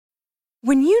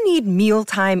When you need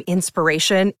mealtime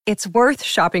inspiration, it's worth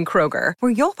shopping Kroger,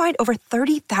 where you'll find over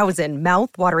 30,000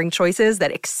 mouth-watering choices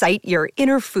that excite your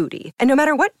inner foodie. And no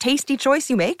matter what tasty choice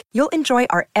you make, you'll enjoy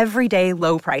our everyday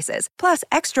low prices, plus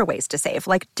extra ways to save,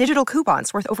 like digital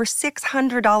coupons worth over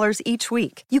 $600 each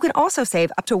week. You can also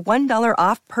save up to $1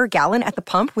 off per gallon at the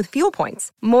pump with fuel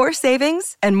points. More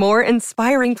savings and more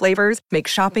inspiring flavors make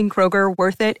shopping Kroger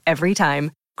worth it every time.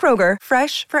 Kroger,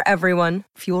 fresh for everyone.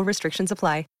 Fuel restrictions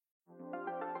apply.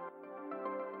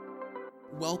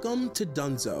 Welcome to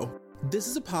Dunzo. This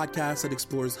is a podcast that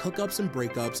explores hookups and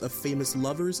breakups of famous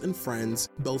lovers and friends,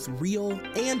 both real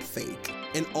and fake,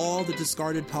 and all the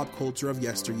discarded pop culture of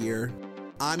yesteryear.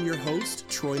 I'm your host,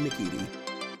 Troy McEady.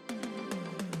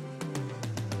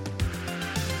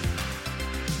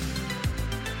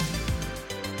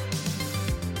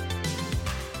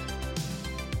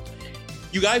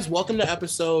 You guys, welcome to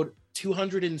episode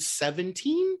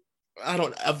 217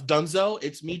 of Dunzo.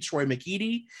 It's me, Troy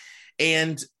McEady.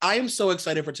 And I am so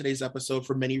excited for today's episode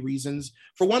for many reasons.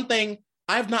 For one thing,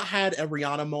 I have not had a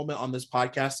Rihanna moment on this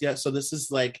podcast yet. So this is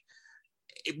like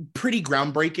pretty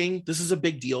groundbreaking. This is a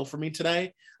big deal for me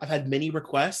today. I've had many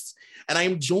requests. And I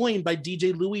am joined by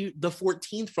DJ Louis the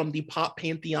 14th from the Pop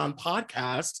Pantheon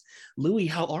podcast. Louis,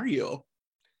 how are you?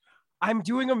 I'm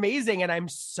doing amazing. And I'm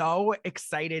so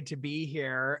excited to be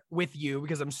here with you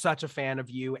because I'm such a fan of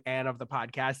you and of the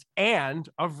podcast and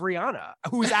of Rihanna,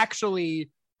 who's actually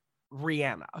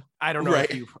Rihanna. I don't know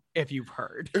if you've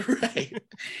heard. Right.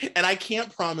 And I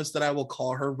can't promise that I will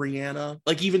call her Rihanna.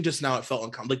 Like even just now it felt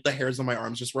uncomfortable. Like the hairs on my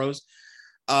arms just rose.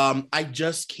 I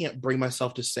just can't bring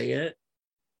myself to say it,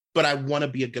 but I want to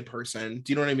be a good person.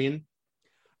 Do you know what I mean?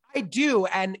 I do.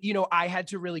 And, you know, I had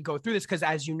to really go through this because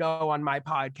as you know, on my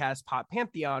podcast, Pop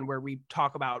Pantheon, where we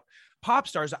talk about pop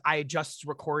stars, I just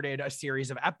recorded a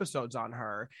series of episodes on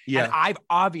her. Yeah. And I've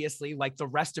obviously, like the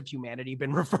rest of humanity,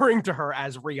 been referring to her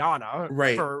as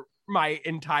Rihanna for my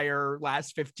entire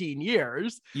last 15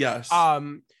 years. Yes.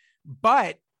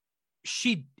 But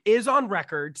she is on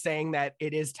record saying that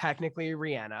it is technically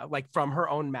Rihanna, like from her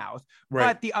own mouth. Right.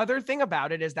 But the other thing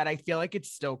about it is that I feel like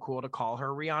it's still cool to call her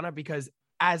Rihanna because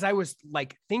as I was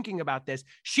like thinking about this,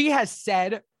 she has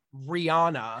said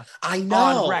Rihanna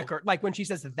on record, like when she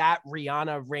says that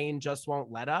Rihanna rain just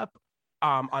won't let up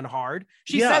on Hard,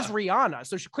 she says Rihanna,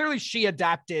 so she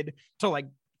adapted to like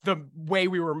the way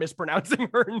we were mispronouncing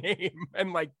her name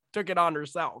and like took it on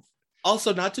herself.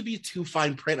 Also, not to be too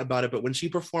fine print about it, but when she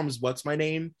performs What's My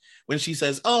Name, when she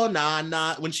says oh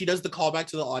nah, when she does the callback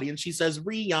to the audience, she says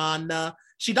Rihanna.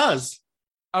 She does.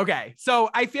 Okay, so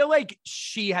I feel like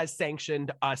she has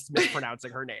sanctioned us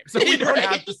mispronouncing her name, so we don't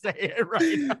have to say it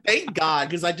right now. Thank God,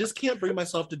 because I just can't bring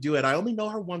myself to do it. I only know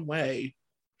her one way.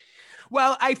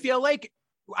 Well, I feel like,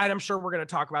 and I'm sure we're going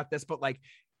to talk about this, but like,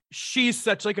 she's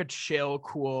such like a chill,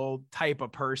 cool type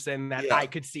of person that I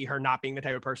could see her not being the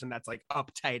type of person that's like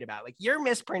uptight about, like, you're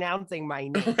mispronouncing my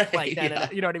name. Right, like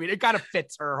that, you know what I mean? It kind of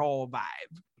fits her whole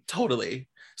vibe. Totally.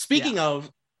 Speaking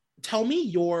of, tell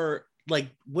me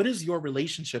what is your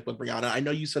relationship with Rihanna? I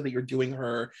know you said that you're doing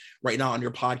her right now on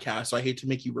your podcast, so I hate to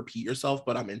make you repeat yourself,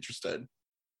 but I'm interested.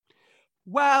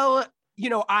 Well, you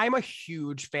know, I'm a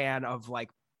huge fan of like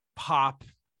pop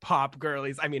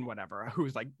girlies. I mean, whatever.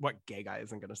 Who's like, what gay guy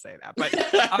isn't going to say that?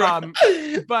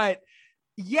 But, but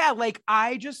yeah, like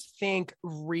I just think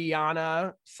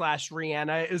Rihanna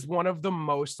is one of the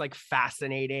most like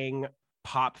fascinating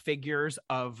pop figures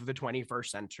of the 21st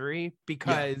century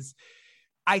because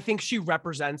I think she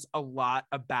represents a lot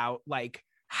about like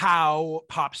how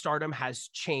pop stardom has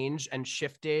changed and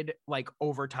shifted like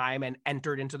over time and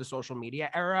entered into the social media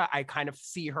era. I kind of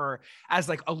see her as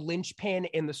like a linchpin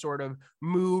in the sort of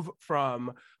move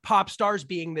from pop stars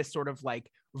being this sort of like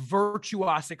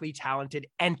virtuosically talented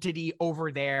entity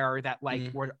over there that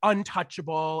like were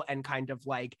untouchable and kind of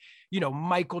like, you know,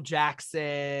 Michael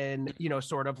Jackson, you know,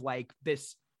 sort of like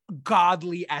this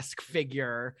godly-esque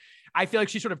figure. I feel like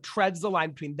she sort of treads the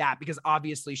line between that because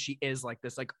obviously she is like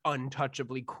this like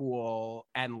untouchably cool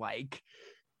and like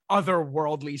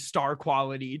otherworldly star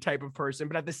quality type of person.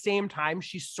 But at the same time,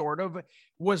 she sort of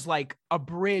was like a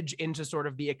bridge into sort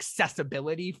of the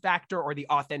accessibility factor or the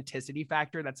authenticity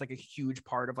factor. That's like a huge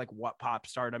part of like what pop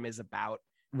stardom is about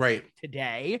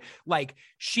today. Like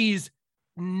she's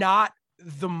not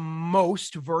the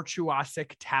most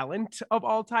virtuosic talent of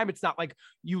all time. It's not like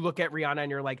you look at Rihanna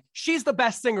and you're like, she's the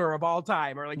best singer of all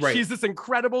time, or like she's this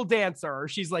incredible dancer, or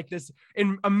she's like this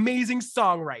amazing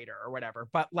songwriter or whatever.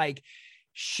 But like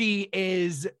she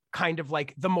is kind of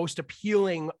like the most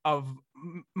appealing of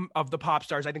of the pop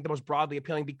stars, I think the most broadly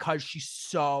appealing because she's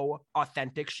so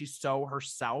authentic. She's so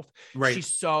herself. Right. She's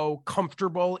so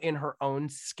comfortable in her own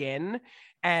skin.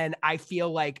 And I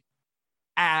feel like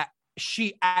as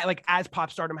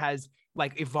pop stardom has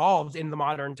like evolved in the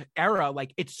modern era,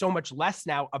 like it's so much less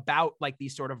now about like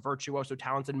these sort of virtuoso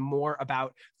talents and more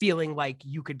about feeling like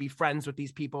you could be friends with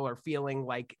these people or feeling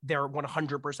like they're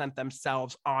 100%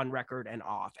 themselves on record and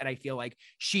off. And I feel like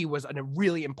she was a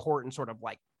really important sort of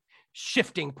like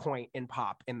shifting point in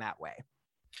pop in that way.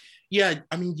 Yeah,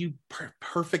 I mean, you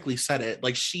perfectly said it.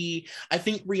 Like I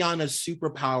think Rihanna's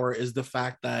superpower is the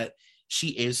fact that she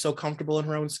is so comfortable in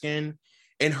her own skin,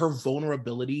 and her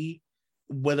vulnerability,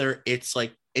 whether it's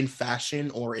like in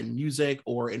fashion or in music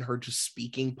or in her just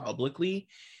speaking publicly,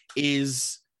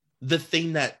 is the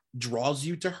thing that draws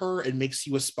you to her and makes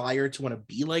you aspire to want to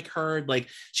be like her. Like,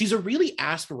 she's a really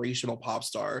aspirational pop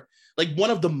star, like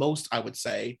one of the most, I would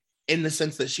say, in the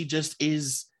sense that she just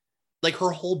is like,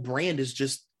 her whole brand is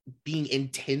just being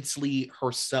intensely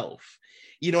herself.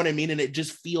 You know what I mean? And it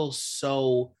just feels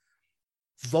so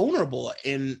vulnerable.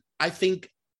 And I think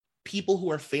people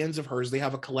who are fans of hers, they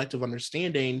have a collective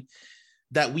understanding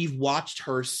that we've watched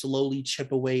her slowly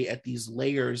chip away at these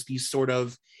layers, these sort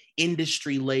of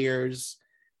industry layers,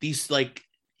 these like,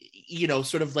 you know,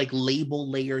 sort of like label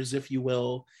layers, if you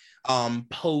will,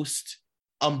 post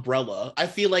Umbrella. I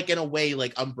feel like in a way,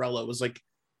 like Umbrella was like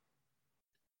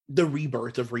the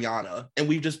rebirth of Rihanna. And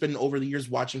we've just been over the years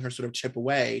watching her sort of chip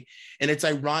away. And it's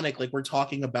ironic, like we're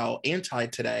talking about Anti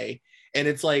today, and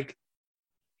it's like,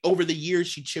 over the years,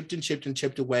 she chipped and chipped and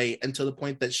chipped away until the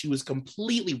point that she was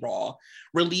completely raw,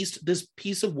 released this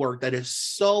piece of work that is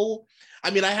so, I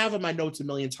mean, I have in my notes a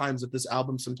million times that this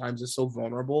album sometimes is so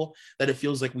vulnerable that it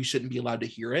feels like we shouldn't be allowed to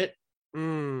hear it.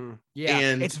 Yeah,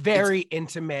 and it's very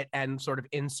intimate and sort of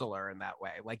insular in that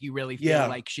way. Like you really feel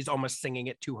like she's almost singing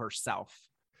it to herself.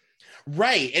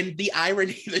 Right. And the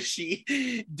irony that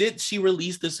she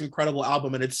released this incredible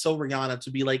album, and it's so Rihanna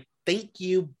to be like, thank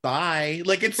you, bye.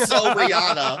 Like, it's so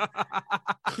Rihanna.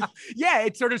 Yeah,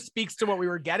 it sort of speaks to what we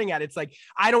were getting at. It's like,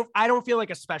 I don't feel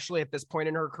like, especially at this point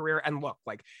in her career, and look,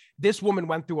 like this woman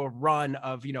went through a run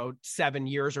of, 7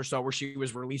 years or so where she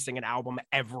was releasing an album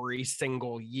every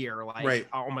single year, like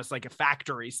almost like a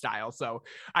factory style. So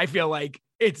I feel like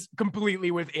it's completely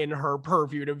within her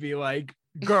purview to be like,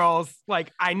 girls, like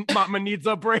mama needs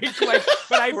a break, like,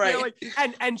 but I feel like,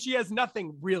 and she has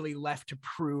nothing really left to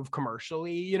prove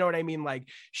commercially, you know what I mean? Like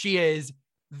she is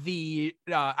the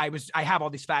I have all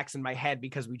these facts in my head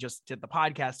because we just did the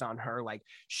podcast on her. Like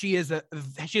she is the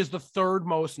third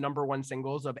most #1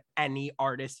 singles of any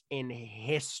artist in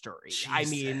history. Jesus. I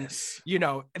mean,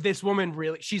 this woman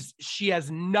really, she has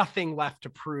nothing left to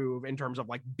prove in terms of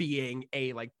like being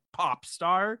a like pop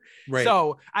star. Right.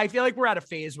 So I feel like we're at a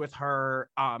phase with her,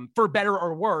 for better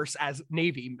or worse, as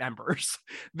Navy members,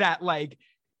 that like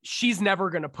she's never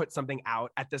going to put something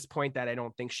out at this point that I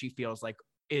don't think she feels like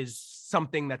is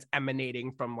something that's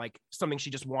emanating from like something she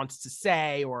just wants to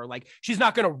say, or like she's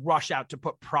not going to rush out to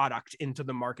put product into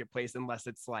the marketplace unless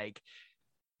it's like,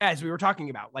 as we were talking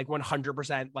about, like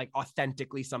 100% like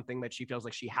authentically something that she feels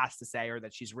like she has to say, or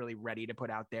that she's really ready to put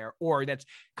out there, or that's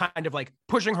kind of like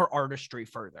pushing her artistry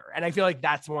further. And I feel like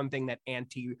that's one thing that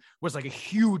Anti was like a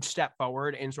huge step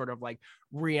forward in, sort of like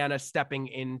Rihanna stepping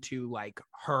into like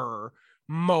her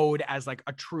mode as like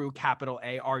a true capital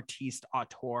A artiste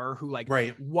auteur who like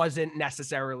wasn't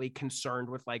necessarily concerned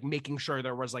with like making sure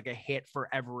there was like a hit for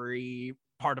every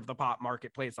part of the pop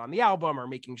marketplace on the album, or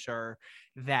making sure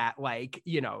that like,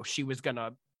 she was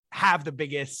gonna have the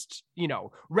biggest,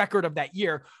 record of that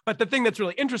year. But the thing that's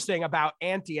really interesting about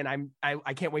Anti, and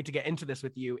I can't wait to get into this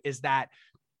with you, is that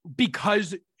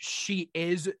because she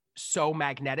is so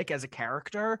magnetic as a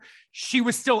character, she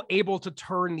was still able to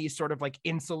turn these sort of like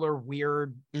insular,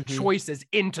 weird choices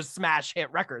into smash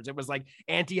hit records. It was like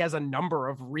Anti has a number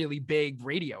of really big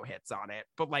radio hits on it,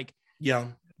 but like,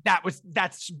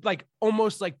 that's like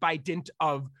almost like by dint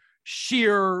of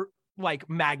sheer like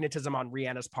magnetism on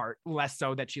Rihanna's part, less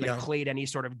so that she like played any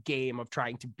sort of game of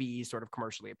trying to be sort of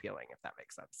commercially appealing, if that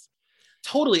makes sense.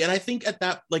 Totally. And I think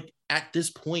at this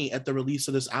point, at the release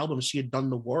of this album, she had done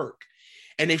the work.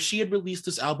 And if she had released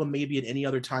this album maybe at any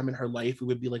other time in her life, we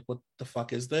would be like, what the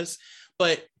fuck is this?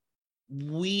 But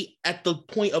at the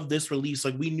point of this release,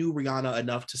 like we knew Rihanna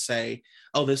enough to say,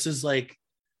 oh, this is like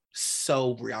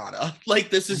so Rihanna. Like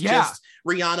this is just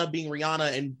Rihanna being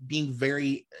Rihanna and being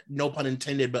very, no pun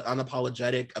intended, but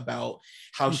unapologetic about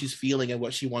how she's feeling and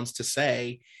what she wants to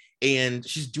say. And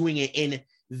she's doing it in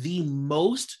the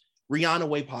most Rihanna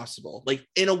way possible. Like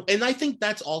and I think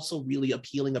that's also really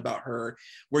appealing about her,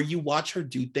 where you watch her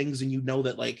do things and you know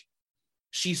that like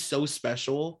she's so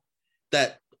special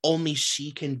that only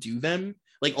she can do them.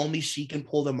 Like only she can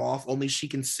pull them off. Only she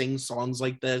can sing songs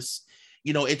like this.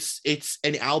 You know, it's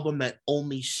an album that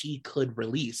only she could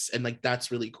release. And like,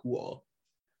 that's really cool.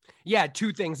 Yeah.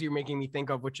 Two things you're making me think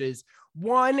of, which is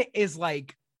one is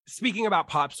like, speaking about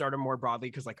pop stardom more broadly,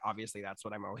 because like, obviously that's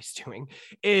what I'm always doing,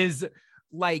 is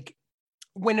like,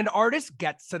 when an artist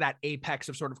gets to that apex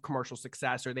of sort of commercial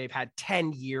success, or they've had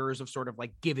 10 years of sort of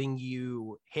like giving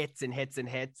you hits and hits and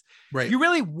hits, right? You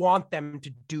really want them to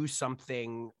do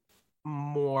something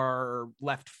more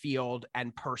left field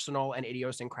and personal and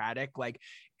idiosyncratic. Like,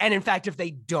 and in fact, if they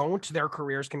don't, their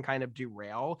careers can kind of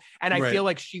derail. And I feel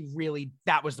like she really,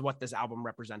 that was what this album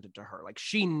represented to her. Like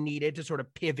she needed to sort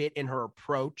of pivot in her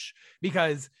approach,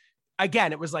 because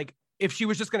again, it was like, if she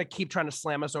was just going to keep trying to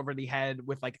slam us over the head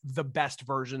with like the best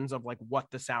versions of like what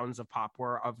the sounds of pop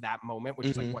were of that moment, which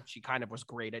is like what she kind of was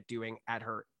great at doing at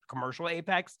her commercial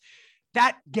apex,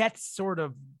 that gets sort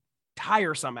of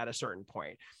tiresome at a certain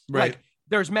point. Right. Like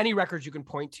there's many records you can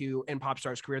point to in pop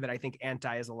star's career that I think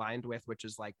Anti is aligned with, which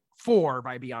is like 4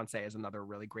 by Beyonce is another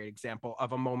really great example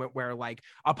of a moment where like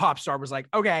a pop star was like,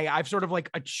 okay, I've sort of like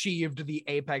achieved the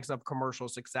apex of commercial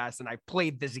success and I've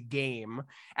played this game,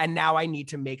 and now I need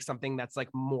to make something that's like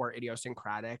more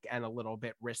idiosyncratic and a little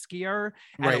bit riskier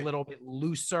and a little bit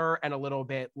looser and a little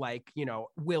bit like, you know,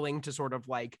 willing to sort of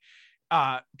like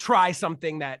try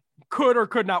something that could or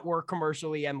could not work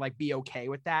commercially and like be okay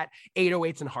with that.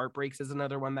 808s and Heartbreaks is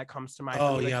another one that comes to mind.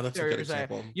 Oh like, yeah, that's a good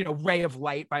example. You know, Ray of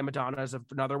Light by Madonna is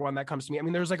another one that comes to me. I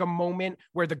mean, there's like a moment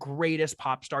where the greatest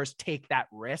pop stars take that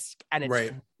risk, and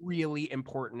it's really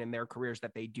important in their careers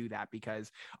that they do that,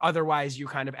 because otherwise you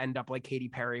kind of end up like Katy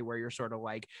Perry, where you're sort of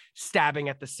like stabbing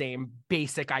at the same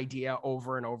basic idea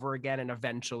over and over again, and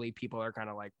eventually people are kind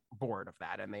of like bored of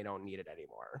that and they don't need it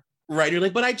anymore. Right. You're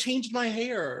like, but I changed my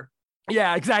hair.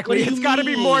 Yeah, exactly. It's got to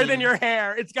be more than your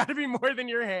hair. It's got to be more than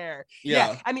your hair.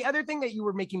 Yeah. And the other thing that you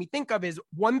were making me think of is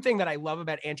one thing that I love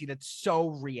about Anti that's so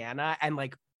Rihanna, and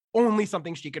like only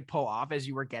something she could pull off, as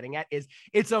you were getting at, is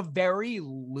it's a very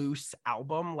loose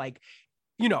album. Like,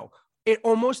 you know, it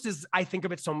almost is, I think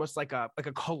of it almost like a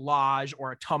collage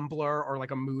or a Tumblr or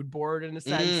like a mood board in a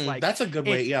sense. Like that's a good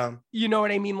way. Yeah. You know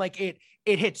what I mean? Like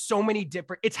it hits so many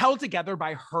different, it's held together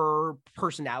by her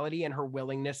personality and her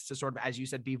willingness to sort of, as you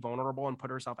said, be vulnerable and put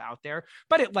herself out there.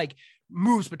 But it like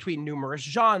moves between numerous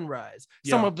genres.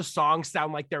 Some of the songs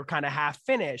sound like they're kind of half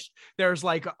finished. There's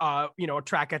like, you know, a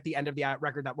track at the end of the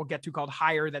record that we'll get to called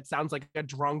Higher that sounds like a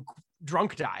drunk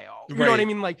dial. You know what I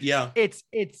mean? Like,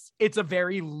 it's a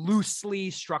very loosely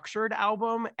structured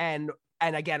album. And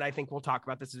again, I think we'll talk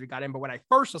about this as we got in, but when I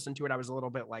first listened to it, I was a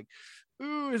little bit like,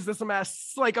 ooh, is this a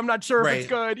mess? Like, I'm not sure if it's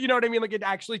good. You know what I mean? Like, it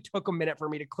actually took a minute for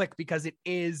me to click, because it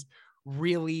is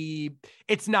really,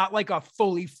 it's not like a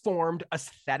fully formed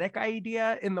aesthetic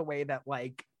idea in the way that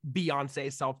like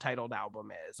Beyonce's self-titled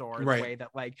album is, or the way that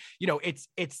like, you know, it's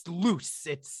loose,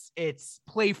 it's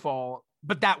playful,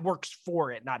 but that works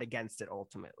for it, not against it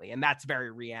ultimately. And that's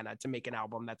very Rihanna, to make an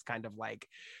album that's kind of like,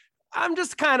 I'm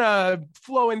just kind of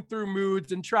flowing through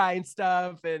moods and trying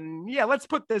stuff. And yeah, let's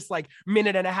put this like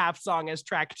 1.5-minute song as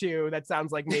track 2. That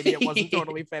sounds like maybe it wasn't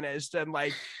totally finished. And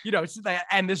like, you know,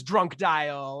 and this drunk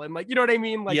dial and like, you know what I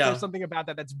mean? Like there's something about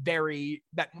that that's very,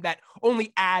 that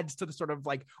only adds to the sort of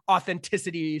like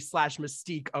authenticity /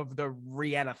 mystique of the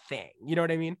Rihanna thing. You know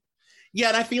what I mean? Yeah,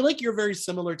 and I feel like you're very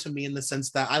similar to me in the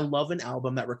sense that I love an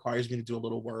album that requires me to do a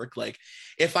little work. Like,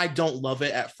 if I don't love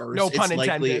it at first, no pun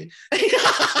intended.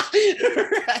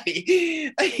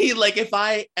 Like, if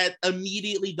I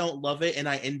immediately don't love it and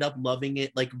I end up loving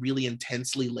it like really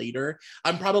intensely later,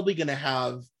 I'm probably gonna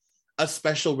have a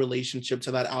special relationship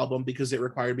to that album because it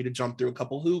required me to jump through a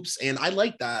couple hoops, and I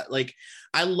like that. Like,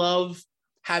 I love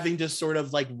having to sort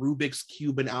of like Rubik's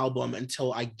Cube an album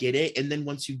until I get it. And then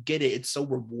once you get it, it's so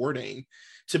rewarding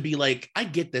to be like, I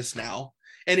get this now.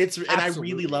 And I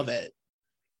really love it.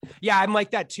 Yeah, I'm like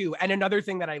that too. And another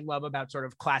thing that I love about sort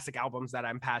of classic albums that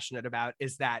I'm passionate about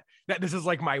is that this is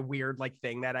like my weird like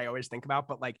thing that I always think about.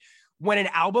 But like when an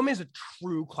album is a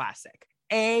true classic,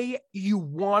 you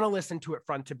want to listen to it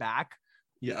front to back.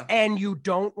 Yeah. And you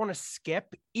don't want to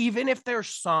skip, even if there's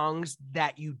songs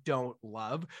that you don't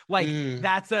love. Like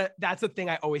that's a thing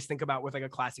I always think about with like a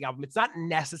classic album. It's not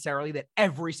necessarily that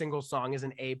every single song is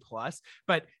an A+,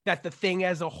 but that the thing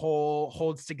as a whole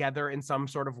holds together in some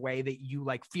sort of way that you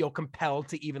like feel compelled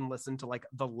to even listen to like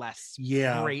the less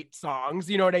great songs.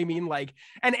 You know what I mean? Like,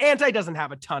 and Anti doesn't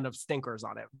have a ton of stinkers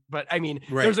on it, but I mean,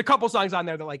 there's a couple songs on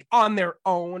there that like on their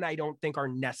own, I don't think are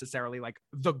necessarily like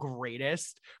the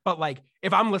greatest, but like if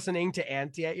if I'm listening to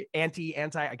anti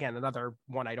again, another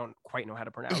one I don't quite know how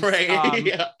to pronounce.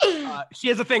 Right. She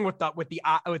has a thing with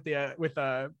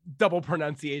the double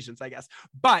pronunciations, I guess.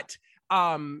 But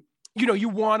you know, you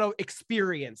want to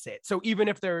experience it. So even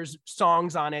if there's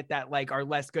songs on it that like are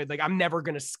less good, like I'm never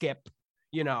gonna skip,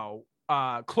 you know,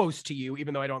 Close to You,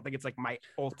 even though I don't think it's like my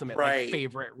ultimate like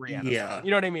favorite Rihanna song.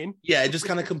 You know what I mean? Yeah, it just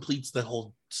kind of completes the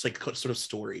whole like sort of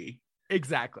story.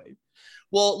 Exactly.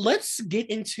 Well, let's get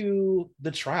into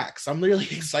the tracks. I'm really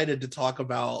excited to talk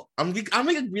about. I'm like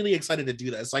really excited to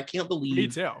do this. I can't believe Me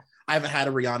too. I haven't had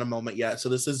a Rihanna moment yet, so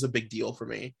this is a big deal for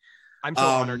me. I'm so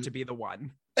honored to be the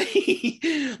one.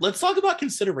 Let's talk about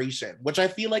Consideration, which I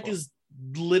feel like is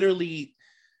literally,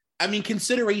 I mean,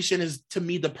 Consideration is to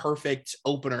me the perfect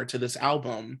opener to this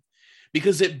album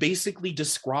because it basically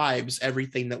describes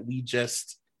everything that we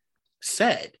just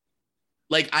said.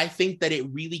 Like, I think that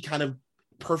it really kind of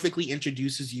perfectly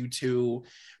introduces you to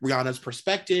Rihanna's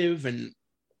perspective and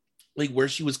like where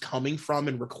she was coming from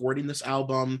and recording this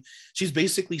album. She's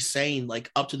basically saying like,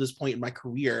 up to this point in my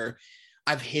career,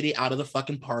 I've hit it out of the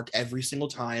fucking park every single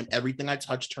time. Everything I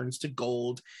touch turns to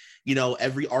gold. You know,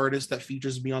 every artist that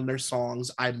features me on their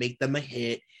songs, I make them a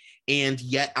hit. And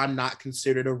yet I'm not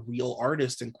considered a real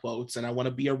artist in quotes. And I want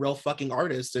to be a real fucking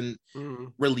artist and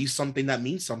release something that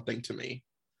means something to me.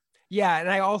 Yeah, and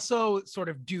I also sort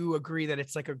of do agree that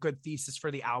it's like a good thesis for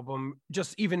the album,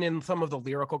 just even in some of the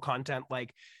lyrical content,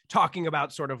 like talking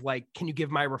about sort of like, can you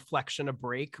give my reflection a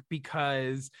break?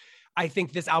 Because I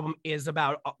think this album is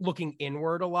about looking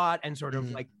inward a lot and sort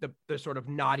of like the sort of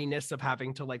naughtiness of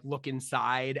having to like look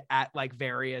inside at like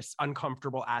various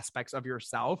uncomfortable aspects of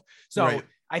yourself. So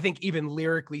I think even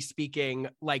lyrically speaking,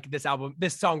 like this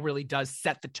song really does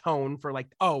set the tone for like,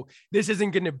 oh, this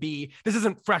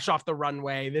isn't Fresh Off the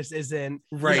Runway. This isn't,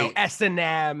 you know,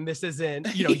 S&M. This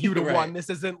isn't, you know, You to One. This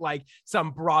isn't like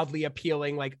some broadly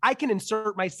appealing, like I can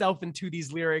insert myself into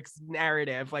these lyrics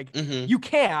narrative. Like you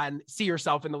can see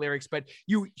yourself in the lyrics, but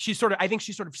I think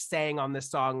she's sort of saying on this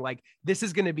song, like, this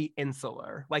is going to be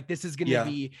insular. Like this is going to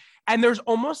be, and there's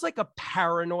almost like a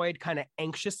paranoid kind of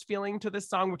anxious feeling to this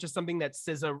song, which is something that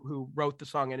SZA, who wrote the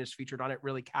song and is featured on it,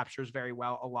 really captures very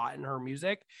well a lot in her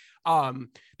music.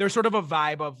 There's sort of a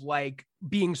vibe of like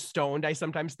being stoned, I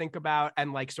sometimes think about,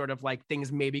 and like sort of like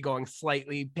things maybe going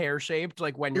slightly pear-shaped,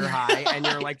 like when you're high and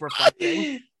you're like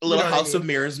reflecting. A little House of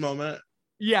Mirrors moment.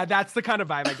 Yeah, that's the kind of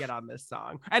vibe I get on this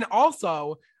song. And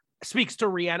also speaks to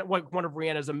Rihanna, one of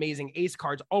Rihanna's amazing ace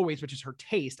cards always, which is her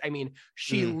taste. I mean,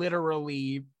 she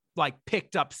literally like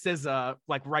picked up SZA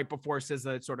like right before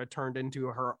SZA sort of turned into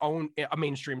her own, a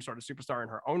mainstream sort of superstar in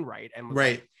her own right. And was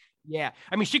like, yeah,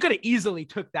 I mean, she could have easily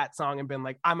took that song and been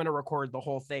like, I'm going to record the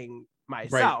whole thing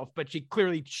myself, but she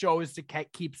clearly chose to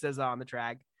keep SZA on the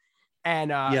track.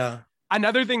 And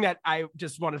another thing that I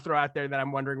just want to throw out there that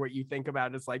I'm wondering what you think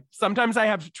about is like, sometimes I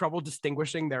have trouble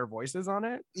distinguishing their voices on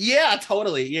it. Yeah,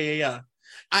 totally. Yeah.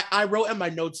 I wrote in my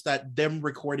notes that them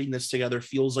recording this together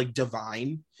feels like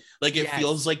divine. Like it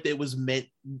feels like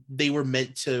they were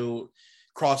meant to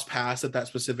cross paths at that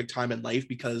specific time in life,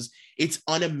 because it's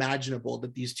unimaginable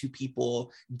that these two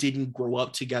people didn't grow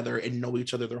up together and know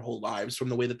each other their whole lives from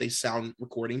the way that they sound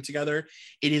recording together.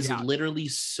 It is literally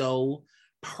so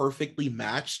perfectly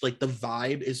matched. Like the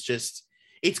vibe is just,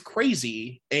 it's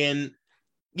crazy. And,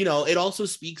 you know, it also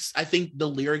speaks, I think the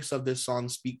lyrics of this song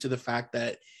speak to the fact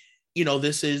that, you know,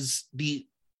 this is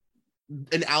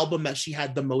an album that she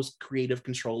had the most creative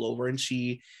control over, and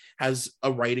she has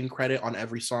a writing credit on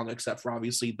every song except for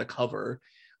obviously the cover.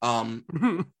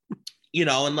 You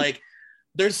know, and like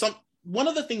there's one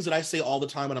of the things that I say all the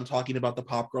time when I'm talking about the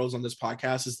pop girls on this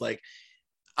podcast is like,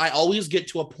 I always get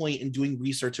to a point in doing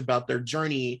research about their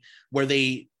journey where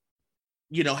they,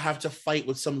 you know, have to fight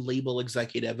with some label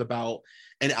executive about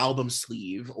an album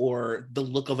sleeve or the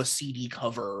look of a CD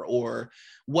cover or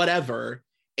whatever.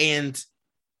 And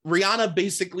Rihanna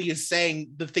basically is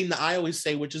saying the thing that I always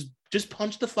say, which is just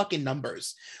punch the fucking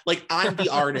numbers. Like, I'm the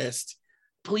artist.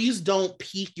 Please don't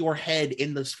peek your head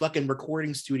in this fucking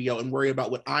recording studio and worry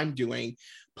about what I'm doing.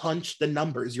 Punch the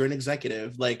numbers. You're an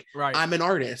executive. Like, I'm an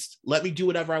artist. Let me do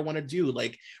whatever I want to do.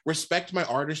 Like, respect my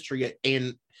artistry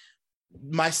and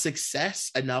my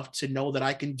success enough to know that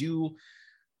I can do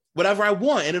whatever I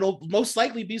want and it'll most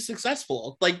likely be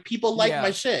successful. Like, people like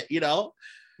my shit, you know?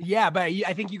 Yeah, but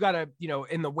I think you gotta, you know,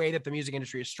 in the way that the music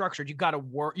industry is structured, you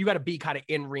gotta be kind of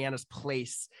in Rihanna's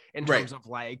place in terms of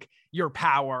like your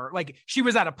power. Like, she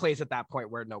was at a place at that point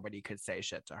where nobody could say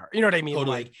shit to her. You know what I mean?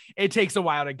 Totally. Like, it takes a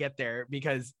while to get there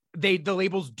because the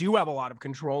labels do have a lot of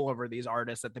control over these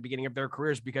artists at the beginning of their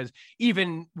careers, because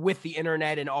even with the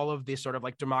internet and all of this sort of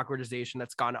like democratization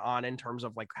that's gone on in terms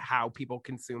of like how people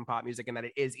consume pop music, and that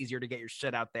it is easier to get your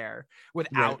shit out there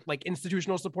without like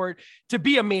institutional support, to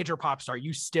be a major pop star,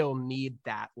 you still need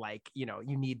that, like, you know,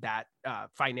 you need that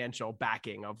financial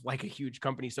backing of like a huge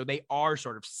company. So they are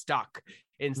sort of stuck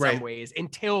in some ways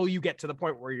until you get to the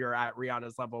point where you're at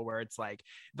Rihanna's level, where it's like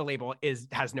the label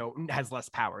has less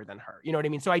power than her. You know what I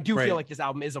mean? So I do feel like this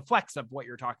album is a flex of what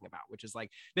you're talking about, which is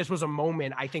like, this was a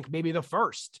moment, I think maybe the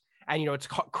first, and, you know, it's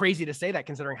crazy to say that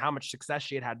considering how much success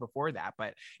she had before that,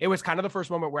 but it was kind of the first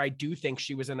moment where I do think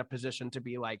she was in a position to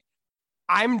be like,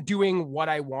 I'm doing what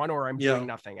I want, or I'm doing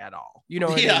nothing at all. You know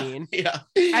what I mean? Yeah.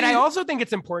 And I also think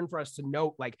it's important for us to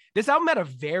note, like, this album had a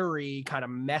very kind of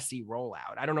messy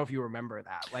rollout. I don't know if you remember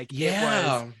that. Like,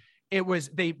 it was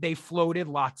they floated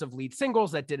lots of lead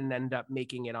singles that didn't end up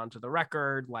making it onto the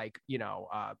record. Like,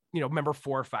 remember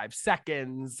 4 or 5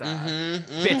 Seconds,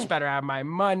 Bitch Better Have My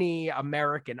Money,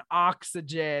 American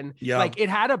Oxygen. Like, it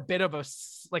had a bit of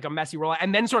a messy rollout,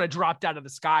 and then sort of dropped out of the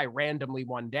sky randomly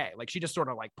one day. Like, she just sort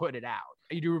of like put it out.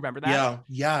 You do remember that? Yeah.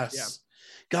 Yes. Yeah.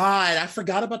 God, I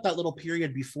forgot about that little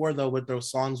period before, though, where those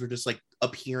songs were just like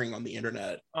appearing on the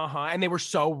internet. And they were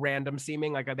so random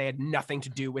seeming, like they had nothing to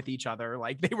do with each other.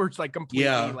 Like, they were just like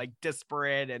completely like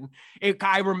disparate. And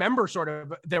I remember sort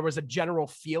of there was a general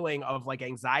feeling of like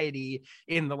anxiety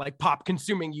in the like pop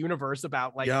consuming universe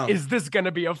about like, is this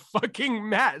gonna be a fucking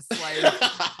mess? Like,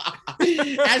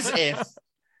 as if.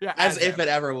 Yeah, as if it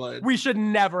ever would. We should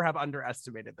never have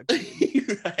underestimated the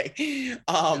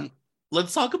queen.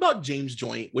 Let's talk about James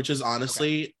Joint, which is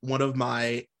honestly one of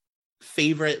my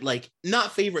favorite, like,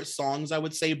 not favorite songs, I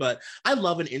would say, but I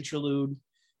love an interlude.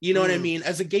 You know what I mean?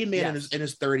 As a gay man in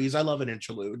his 30s, I love an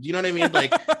interlude. You know what I mean?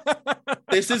 Like,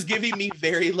 this is giving me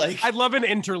very, like... I love an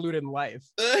interlude in life.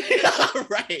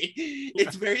 Right.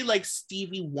 It's very, like,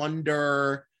 Stevie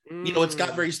Wonder. You know, it's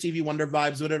got very Stevie Wonder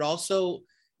vibes, but it also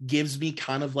gives me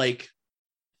kind of, like,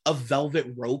 a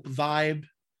Velvet Rope vibe.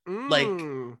 Like,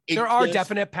 there are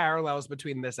definite parallels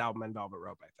between this album and Velvet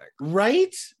Rope, I think.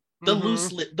 Right? The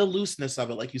looseness of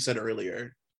it, like you said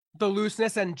earlier. The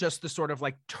looseness and just the sort of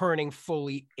like turning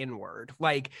fully inward.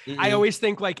 Like, I always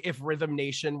think like if Rhythm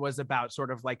Nation was about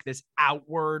sort of like this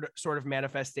outward sort of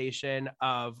manifestation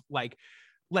of like,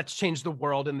 let's change the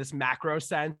world in this macro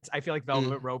sense, I feel like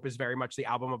Velvet Rope is very much the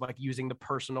album of like using the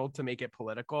personal to make it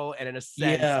political. And in a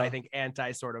sense, I think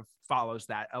Anti sort of follows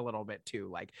that a little bit too.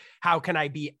 Like, how can I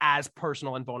be as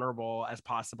personal and vulnerable as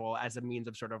possible as a means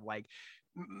of sort of like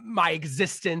my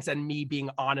existence, and me being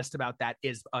honest about that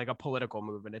is like a political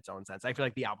move in its own sense. I feel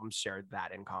like the albums shared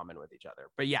that in common with each other.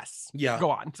 But yes,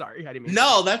 go on. Sorry, I didn't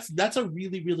mean that's a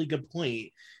really, really good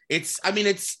point. It's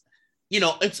you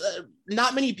know, it's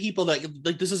not many people that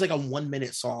like, this is like a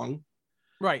 1-minute song.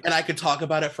 Right. And I could talk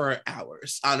about it for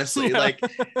hours, honestly. Like,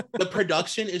 the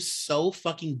production is so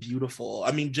fucking beautiful.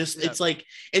 I mean, just, it's like,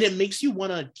 and it makes you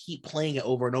want to keep playing it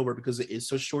over and over because it is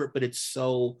so short, but it's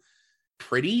so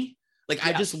pretty. Like,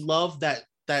 I just love that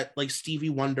like Stevie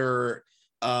Wonder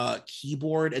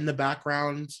keyboard in the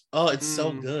background. Oh, it's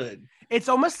so good. It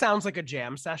almost sounds like a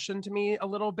jam session to me a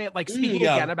little bit. Like, speaking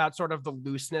again about sort of the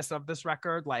looseness of this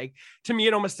record, like, to me,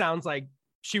 it almost sounds like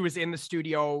she was in the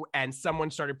studio and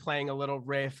someone started playing a little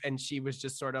riff, and she was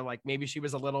just sort of like, maybe she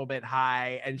was a little bit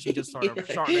high and she just sort of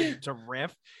started to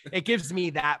riff. It gives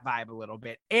me that vibe a little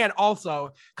bit. And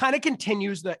also kind of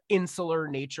continues the insular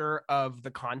nature of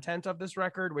the content of this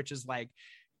record, which is like,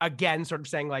 again, sort of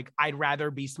saying like, I'd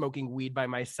rather be smoking weed by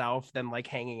myself than like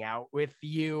hanging out with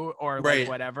you or like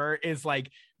whatever, is like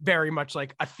very much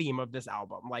like a theme of this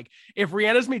album. Like, if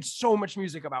Rihanna's made so much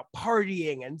music about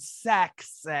partying and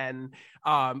sex and,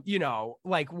 you know,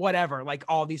 like whatever, like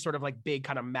all these sort of like big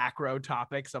kind of macro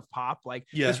topics of pop, like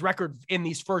this record in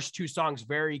these first 2 songs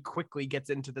very quickly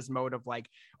gets into this mode of like,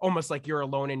 almost like you're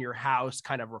alone in your house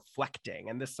kind of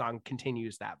reflecting. And this song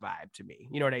continues that vibe to me.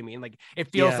 You know what I mean? Like,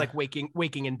 it feels like waking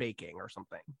and baking or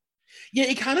something. Yeah,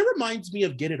 it kind of reminds me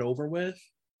of Get It Over With.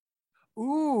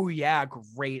 Ooh, yeah,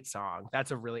 great song.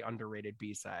 That's a really underrated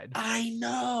B-side. I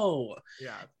know.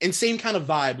 Yeah. And same kind of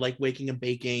vibe, like waking and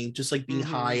baking, just like being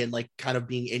high and like kind of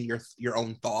being in your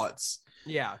own thoughts.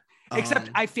 Yeah. Except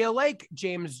I feel like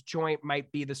James Joint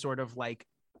might be the sort of like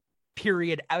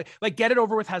period, like Get It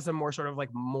Over With has a more sort of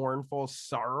like mournful,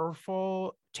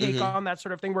 sorrowful take on that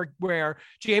sort of thing, where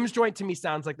James Joint to me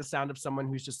sounds like the sound of someone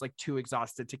who's just like too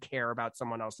exhausted to care about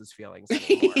someone else's feelings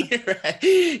anymore. Right.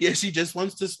 Yeah, she just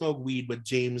wants to smoke weed with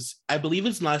James. I believe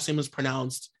his last name was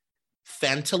pronounced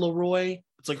Fauntleroy,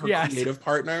 It's like her Yes. creative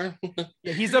partner.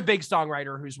 Yeah, he's a big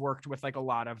songwriter who's worked with like a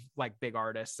lot of like big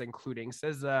artists, including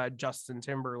SZA, Justin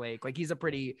Timberlake. Like he's a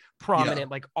pretty prominent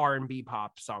like R&B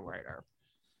pop songwriter.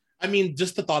 I mean,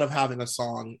 just the thought of having a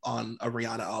song on a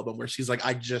Rihanna album where she's like,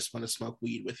 I just want to smoke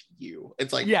weed with you.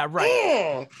 It's like, yeah,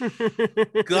 right.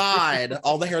 Oh, God,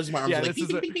 all the hairs on my arms are like, this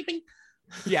is bing, bing, bing.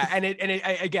 Yeah, and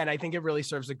again, I think it really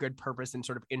serves a good purpose in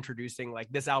sort of introducing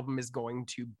like this album is going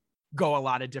to go a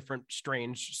lot of different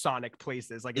strange sonic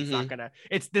places. Like it's not gonna,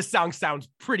 this song sounds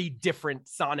pretty different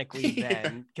sonically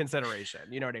than Consideration.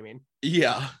 You know what I mean?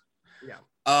 Yeah. Yeah.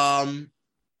 All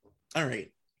right.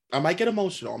 I might get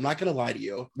emotional. I'm not gonna lie to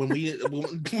you. When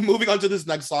moving on to this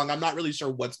next song, I'm not really sure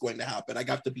what's going to happen. I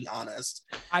got to be honest.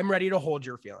 I'm ready to hold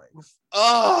your feelings.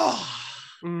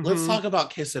 Let's talk about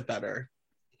Kiss It Better.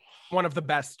 One of the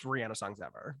best Rihanna songs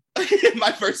ever.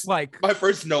 my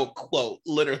first note quote,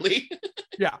 literally.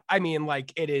 Yeah, I mean,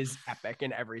 like it is epic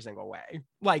in every single way.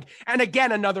 Like, and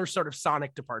again, another sort of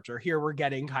sonic departure. Here we're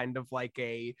getting kind of like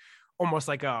almost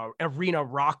like a arena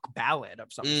rock ballad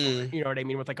of some sort. You know what I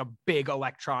mean? With like a big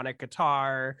electronic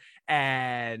guitar,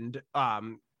 and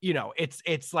you know,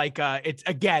 it's like it's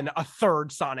again a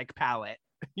third sonic palette.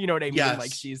 You know what I mean? Yes.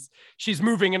 Like she's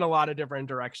moving in a lot of different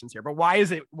directions here. But why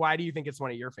do you think it's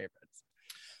one of your favorites?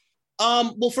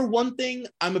 Well, for one thing,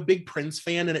 I'm a big Prince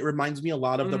fan, and it reminds me a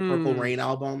lot of the Purple Rain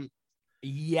album.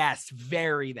 Yes,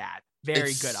 very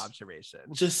good observation.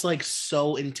 Just like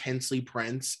so intensely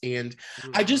Prince. And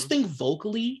I just think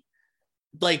vocally,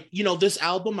 like, you know, this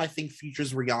album, I think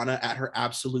features Rihanna at her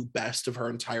absolute best of her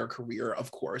entire career,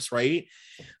 of course, right?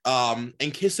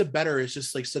 And Kiss It Better is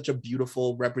just like such a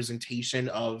beautiful representation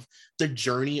of the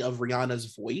journey of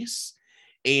Rihanna's voice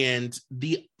and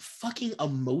the fucking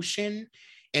emotion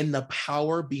and the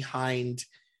power behind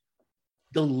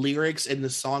the lyrics and the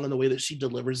song and the way that she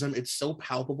delivers them. It's so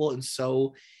palpable and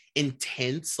so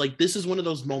intense. Like this is one of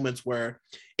those moments where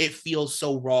it feels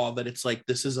so raw that it's like,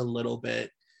 this is a little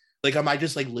bit like, am I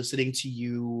just like listening to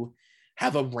you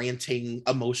have a ranting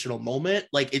emotional moment?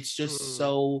 Like it's just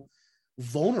so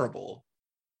vulnerable.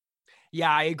 Yeah,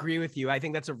 I agree with you. I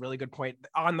think that's a really good point.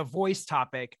 On the voice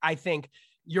topic, I think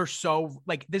you're so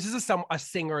like, this is a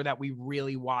singer that we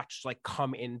really watched like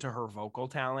come into her vocal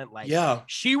talent. Like, yeah,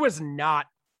 she was not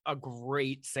a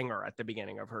great singer at the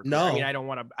beginning of her career. No, I mean, I don't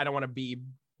want to be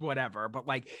whatever, but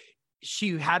like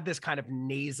she had this kind of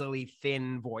nasally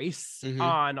thin voice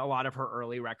on a lot of her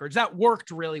early records that worked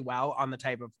really well on the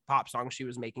type of pop songs she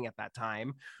was making at that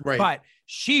time. Right. But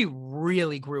she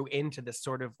really grew into this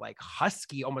sort of like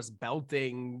husky, almost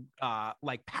belting,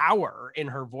 like power in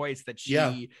her voice that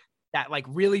that like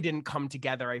really didn't come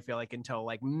together, I feel like, until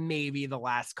like maybe the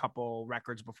last couple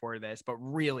records before this, but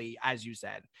really, as you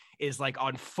said, is like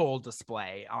on full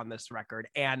display on this record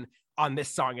and on this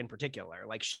song in particular.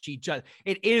 Like she just,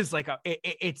 it is like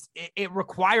it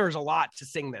requires a lot to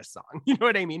sing this song. You know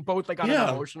what I mean? Both like on an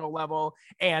emotional level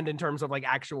and in terms of like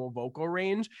actual vocal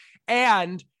range.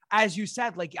 And as you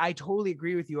said, like, I totally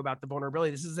agree with you about the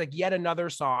vulnerability. This is like yet another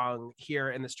song here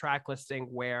in this track listing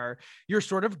where you're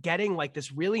sort of getting like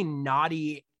this really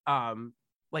naughty,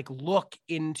 like look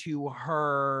into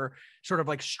her sort of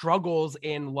like struggles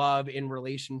in love, in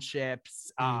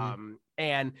relationships.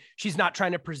 And she's not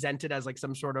trying to present it as like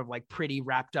some sort of like pretty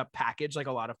wrapped up package. Like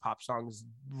a lot of pop songs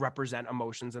represent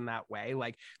emotions in that way.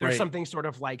 Like there's something sort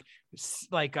of like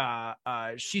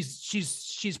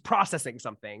she's processing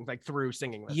something like through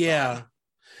singing this song.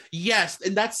 Yes.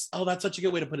 And that's such a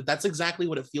good way to put it. That's exactly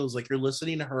what it feels like. You're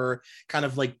listening to her kind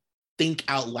of like think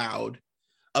out loud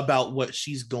about what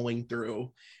she's going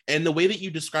through. And the way that you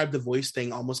describe the voice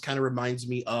thing almost kind of reminds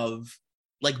me of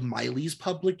like Miley's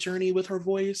public journey with her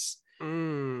voice.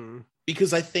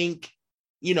 Because I think,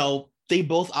 you know, they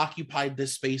both occupied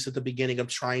this space at the beginning of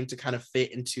trying to kind of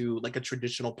fit into like a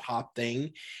traditional pop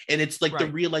thing. And it's like the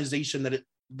realization that it,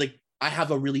 like, I have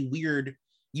a really weird,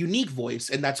 unique voice,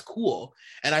 and that's cool.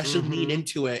 And I should lean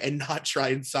into it and not try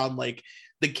and sound like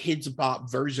the kids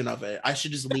pop version of it. I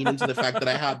should just lean into the fact that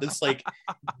I have this like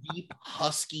deep,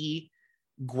 husky,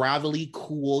 gravelly,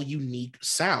 cool, unique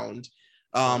sound.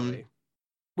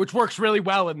 Which works really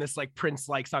well in this like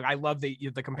Prince-like song. I love the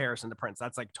comparison to Prince.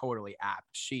 That's like totally apt.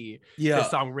 This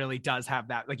song really does have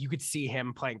that. Like you could see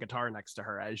him playing guitar next to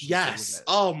her as she sings it.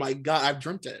 Oh my God, I've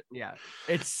dreamt it. Yeah,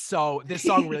 it's so this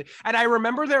song really. And I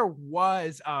remember there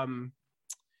was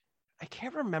I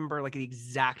can't remember like the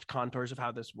exact contours of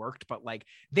how this worked, but like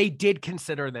they did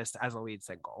consider this as a lead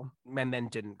single and then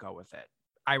didn't go with it.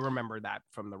 I remember that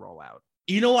from the rollout.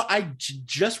 You know what? I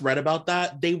just read about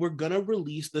that. They were going to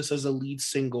release this as a lead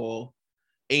single,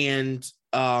 and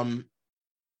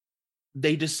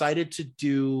they decided to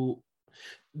do,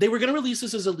 they were going to release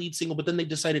this as a lead single, but then they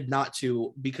decided not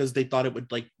to because they thought it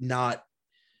would like not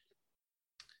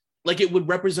like it would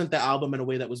represent the album in a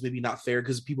way that was maybe not fair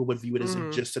because people would view it as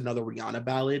like just another Rihanna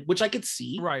ballad, which I could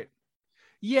see. Right.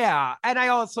 Yeah. And I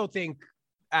also think,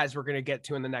 as we're going to get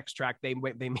to in the next track, they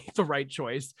made the right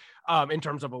choice in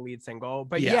terms of a lead single.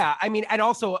 But yeah, I mean, and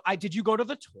also, did you go to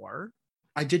the tour?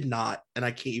 I did not, and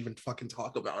I can't even fucking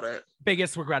talk about it.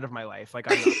 Biggest regret of my life. Like,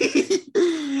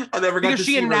 I never got because to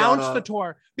she see announced Rihanna. the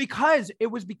tour because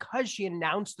she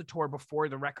announced the tour before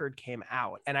the record came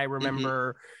out. And I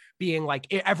remember being like,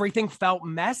 everything felt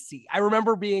messy. I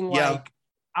remember being like,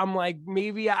 I'm like,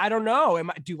 maybe, I don't know.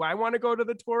 Do I want to go to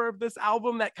the tour of this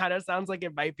album? That kind of sounds like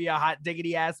it might be a hot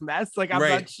diggity ass mess. Like, I'm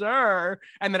not sure.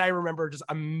 And then I remember just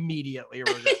immediately.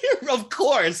 Of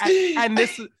course. And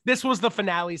this was the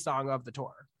finale song of the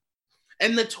tour.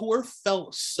 And the tour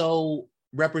felt so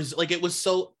like it was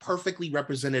so perfectly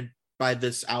represented by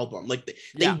this album. Like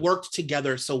they worked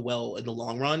together so well in the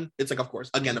long run. It's like, of course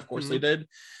they did.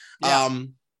 Yeah.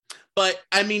 But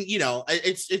I mean, you know,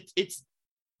 it's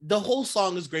the whole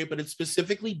song is great, but it's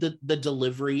specifically the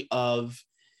delivery of,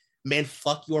 man,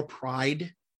 fuck your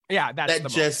pride. Yeah, that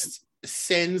just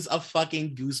sends a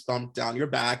fucking goosebump down your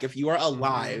back. If you are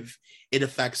alive, it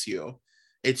affects you.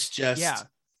 It's just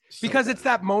because it's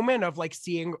that moment of like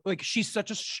seeing, like, she's such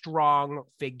a strong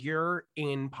figure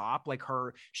in pop. Like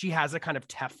she has a kind of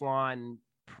Teflon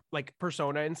like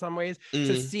persona in some ways.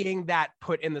 So seeing that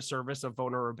put in the service of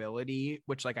vulnerability,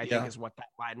 which like I think is what that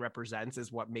line represents,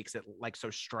 is what makes it like so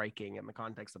striking in the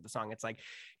context of the song. It's like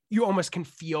you almost can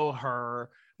feel her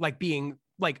like being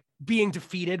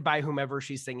defeated by whomever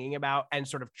she's singing about and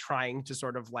sort of trying to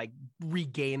sort of like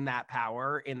regain that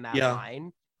power in that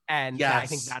line. And I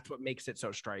think that's what makes it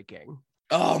so striking.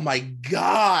 Oh my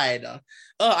God.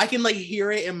 I can like hear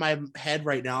it in my head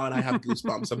right now and I have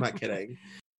goosebumps. I'm not kidding.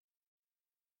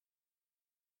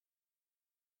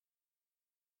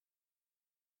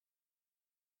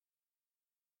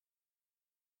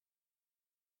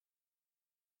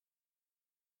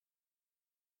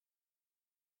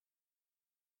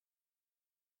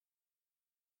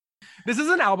 This is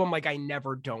an album like I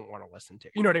never don't want to listen to.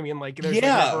 You know what I mean? Like there's like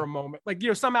never a moment. Like, you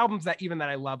know, some albums that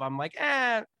I love, I'm like,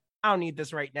 I don't need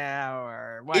this right now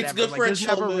or whatever. It's good like, for there's a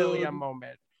chill never mood. Really a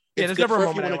moment. It's there's never a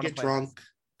moment I want to get drunk.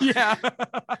 Yeah.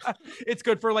 It's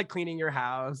good for like cleaning your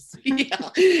house. Yeah.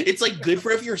 It's like good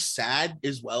for if you're sad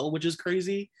as well, which is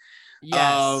crazy.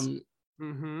 Yes.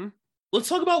 Let's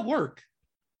talk about Work.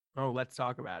 Oh, let's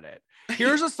talk about it.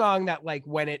 Here's a song that like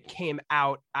when it came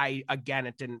out,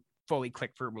 it didn't fully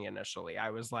click for me initially.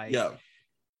 I was like,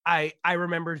 I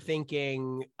remember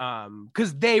thinking,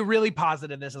 because they really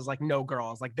posited this as like No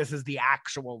Girls, like this is the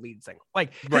actual lead single.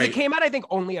 Like it came out, I think,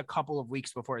 only a couple of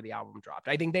weeks before the album dropped.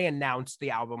 I think they announced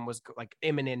the album was like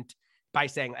imminent by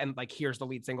saying, and like, here's the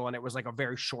lead single. And it was like a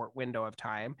very short window of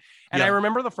time. And I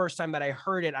remember the first time that I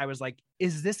heard it, I was like,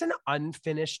 is this an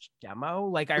unfinished demo?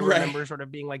 Like, I remember sort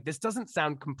of being like, this doesn't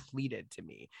sound completed to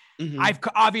me. I've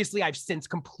since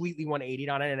completely 180'd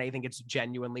on it. And I think it's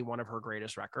genuinely one of her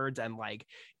greatest records and like,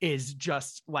 is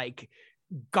just like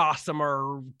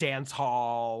gossamer dance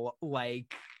hall,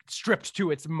 like stripped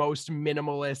to its most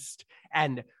minimalist,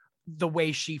 and the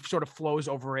way she sort of flows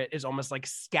over it is almost like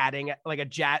scatting, like a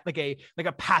jazz, like a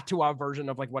patois version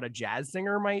of like what a jazz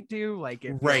singer might do. Like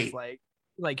it feels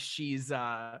like she's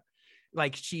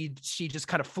like she just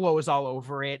kind of flows all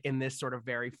over it in this sort of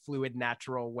very fluid,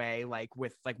 natural way, like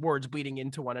with like words bleeding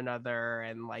into one another.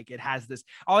 And like, it has this,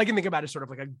 all I can think about is sort of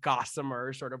like a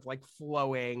gossamer sort of like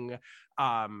flowing,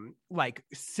 like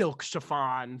silk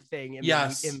chiffon thing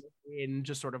in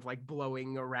just sort of like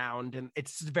blowing around. And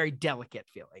it's a very delicate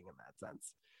feeling in that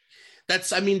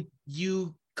sense. I mean,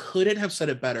 you couldn't have said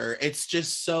it better. It's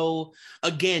just so,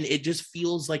 again, it just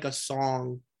feels like a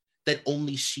song that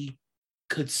only she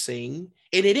could sing,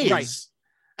 and it is.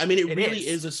 I mean, it really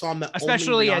is a song that,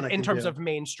 especially in terms of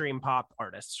mainstream pop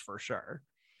artists, for sure.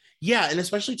 Yeah, and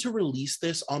especially to release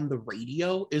this on the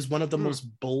radio is one of the most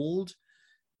bold,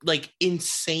 like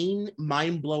insane,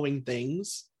 mind-blowing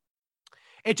things.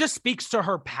 It just speaks to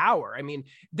her power. I mean,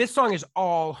 this song is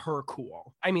all her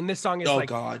cool. I mean, this song is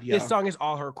this song is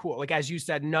all her cool. Like, as you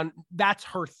said, that's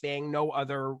her thing. No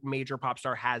other major pop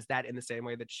star has that in the same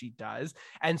way that she does.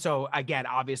 And so again,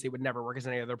 obviously would never work as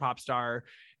any other pop star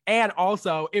And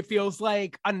also, it feels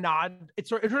like a nod. It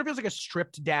sort of feels like a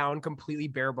stripped down, completely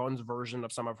bare bones version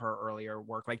of some of her earlier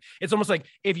work. Like it's almost like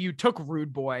if you took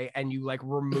Rude Boy and you like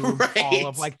removed all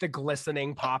of like the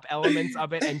glistening pop elements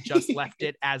of it and just left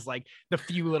it as like the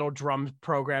few little drum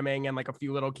programming and like a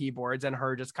few little keyboards and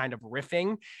her just kind of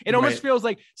riffing. It almost feels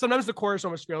like sometimes the chorus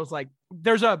almost feels like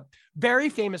there's a very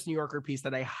famous New Yorker piece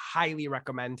that I highly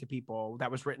recommend to people that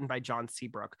was written by John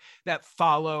Seabrook that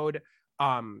followed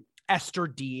Esther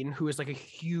Dean, who is like a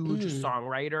huge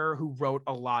songwriter who wrote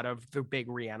a lot of the big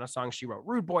Rihanna songs. She wrote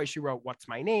Rude Boy. She wrote What's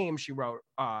My Name. She wrote,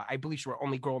 I believe she wrote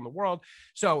Only Girl in the World.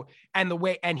 So,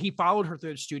 and he followed her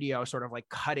through the studio, sort of like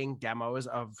cutting demos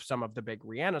of some of the big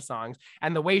Rihanna songs.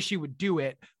 And the way she would do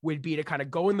it would be to kind of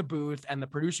go in the booth and the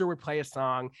producer would play a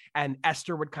song and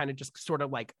Esther would kind of just sort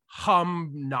of like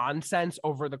hum nonsense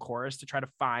over the chorus to try to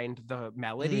find the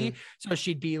melody. So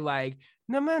she'd be like,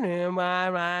 no words, just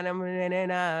kind of like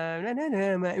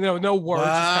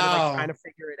trying to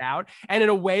figure it out. And in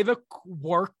a way, the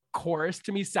work chorus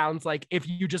to me sounds like if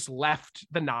you just left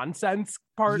the nonsense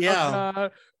part of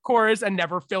the chorus and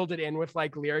never filled it in with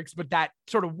like lyrics, but that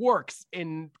sort of works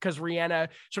in because Rihanna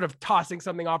sort of tossing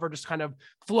something off or just kind of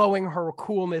flowing her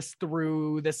coolness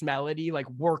through this melody like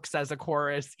works as a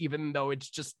chorus, even though it's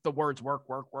just the words work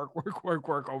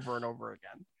over and over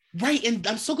again. Right. And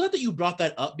I'm so glad that you brought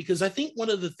that up because I think one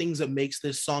of the things that makes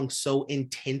this song so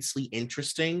intensely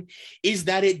interesting is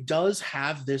that it does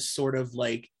have this sort of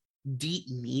like deep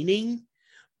meaning,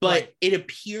 but it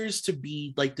appears to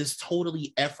be like this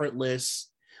totally effortless.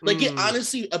 Like it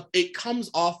honestly, it comes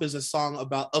off as a song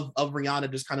about of Rihanna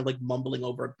just kind of like mumbling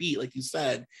over a beat, like you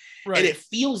said. Right. And it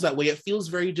feels that way. It feels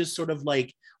very just sort of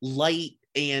like light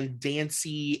and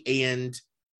dancey and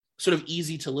sort of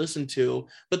easy to listen to.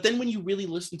 But then when you really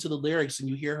listen to the lyrics and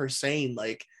you hear her saying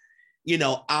like, you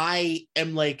know, I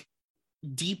am like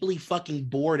deeply fucking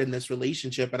bored in this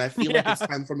relationship and I feel like it's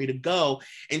time for me to go.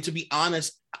 And to be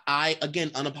honest, I,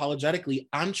 again, unapologetically,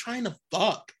 I'm trying to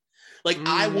fuck. Like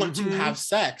I want to have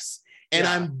sex and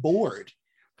I'm bored.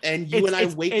 And you and I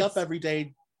wake up every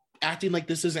day acting like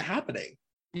this isn't happening.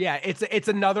 Yeah, it's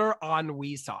another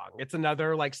ennui song. It's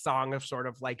another like song of sort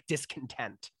of like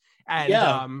discontent.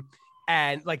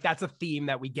 And like that's a theme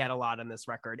that we get a lot on this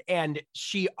record. And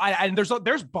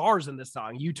there's bars in this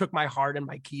song. You took my heart and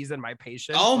my keys and my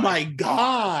patience. Oh my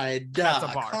God, that's a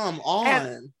bar. Come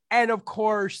on. And of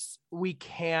course we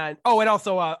can't. Oh, and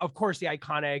also of course the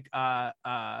iconic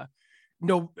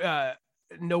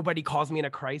nobody calls me in a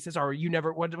crisis, or you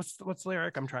never. What's the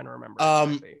lyric? I'm trying to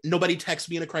remember. Nobody texts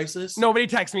me in a crisis. Nobody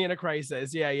texts me in a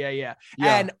crisis. Yeah.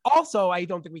 And also, I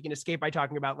don't think we can escape by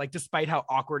talking about like, despite how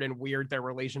awkward and weird their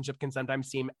relationship can sometimes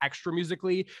seem extra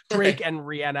musically, Drake and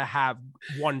Rihanna have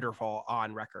wonderful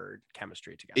on record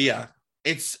chemistry together. Yeah.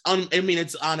 It's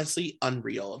it's honestly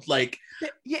unreal. Like,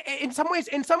 yeah, in some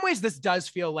ways, this does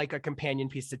feel like a companion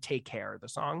piece to Take Care, the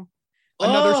song.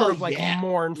 Another sort of like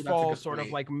mournful, sort of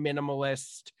like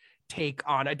minimalist take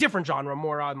on a different genre,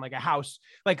 more on like a house,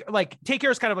 like Take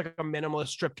Care is kind of like a minimalist,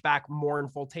 stripped back,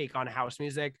 mournful take on house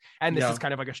music, and this is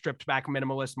kind of like a stripped back,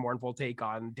 minimalist, mournful take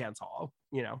on dance hall.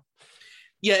 You know,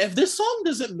 yeah. If this song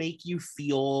doesn't make you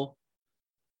feel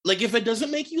like, if it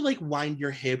doesn't make you like wind your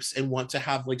hips and want to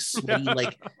have like sweaty,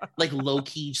 like low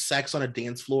key sex on a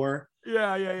dance floor,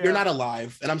 you're not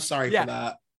alive, and I'm sorry for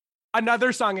that.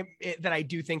 Another song that I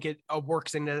do think it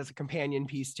works in as a companion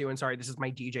piece too, and sorry, this is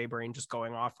my DJ brain just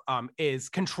going off, is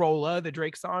Controlla, the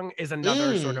Drake song, is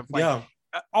another sort of like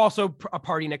also a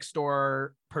Party Next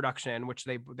Door production, which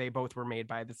they both were made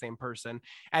by the same person,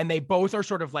 and they both are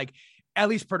sort of like, at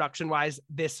least production wise,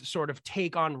 this sort of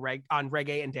take on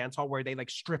reggae and dancehall where they like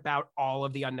strip out all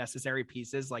of the unnecessary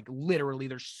pieces. Like literally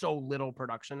there's so little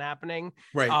production happening.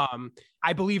 Right.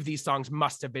 I believe these songs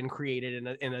must have been created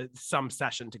in some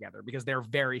session together because they're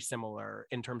very similar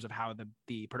in terms of how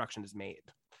the production is made.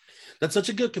 That's such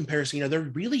a good comparison. You know, there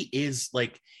really is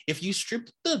like, if you strip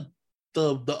the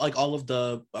like all of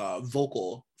the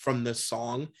vocal from this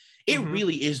song, it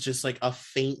really is just like a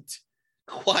faint,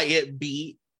 quiet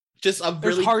beat. There's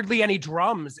hardly any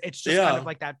drums. It's just kind of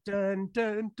like that dun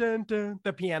dun dun dun,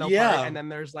 the piano part, and then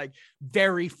there's like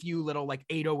very few little like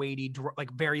 808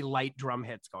 like very light drum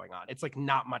hits going on. It's like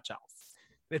not much else.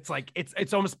 It's like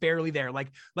it's almost barely there,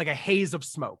 like a haze of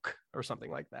smoke or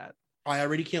something like that. I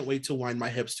already can't wait to wind my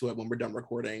hips to it when we're done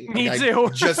recording. Me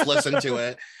too. Just listen to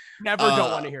it. Never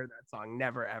don't want to hear that song.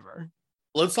 Never ever.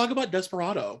 Let's talk about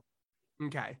Desperado.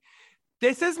 Okay.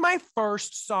 This is my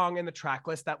first song in the track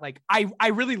list that like I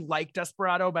really like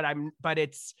Desperado, but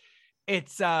it's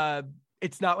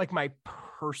not like my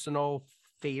personal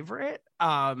favorite.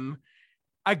 Again,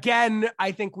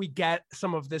 I think we get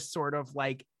some of this sort of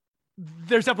like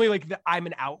there's definitely like the I'm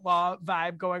an outlaw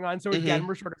vibe going on. So again, Mhm.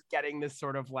 we're sort of getting this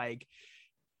sort of like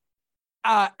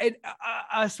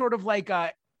a sort of like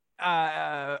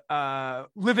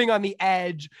living on the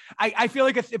edge. I feel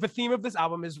like if a theme of this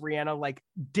album is Rihanna like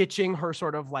ditching her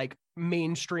sort of like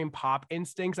mainstream pop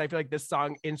instincts, I feel like this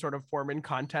song in sort of form and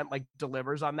content like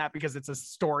delivers on that, because it's a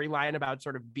storyline about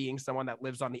sort of being someone that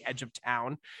lives on the edge of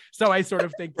town. So I sort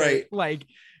of think Right. that, like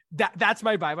that's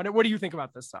my vibe on it. What do you think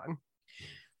about this song?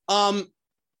 Well,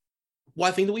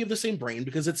 I think that we have the same brain,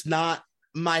 because it's not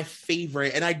my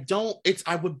favorite, and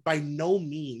I would by no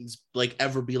means like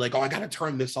ever be like, oh, I gotta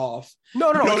turn this off. No,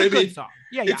 You know it's what a I good mean? song.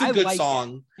 Yeah, It's a I good like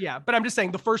song. it. Yeah, but I'm just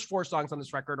saying the first 4 songs on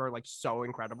this record are like so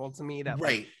incredible to me that like,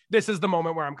 Right. this is the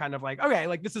moment where I'm kind of like, okay,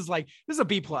 like this is a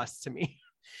B+ to me.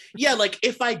 Yeah, like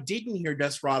if I didn't hear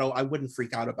Desperado, I wouldn't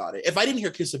freak out about it. If I didn't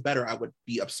hear Kiss It Better, I would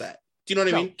be upset. Do you know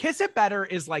what I mean? Kiss It Better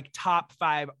is like top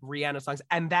 5 Rihanna songs,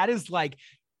 and that is like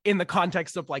in the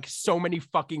context of like so many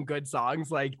fucking good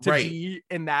songs, like to Right. be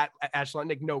in that echelon,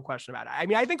 like no question about it. I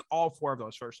mean, I think all 4 of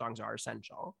those first songs are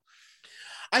essential.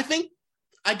 I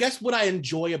guess what I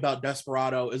enjoy about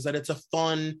Desperado is that it's a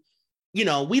fun, we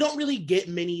don't really get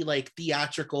many like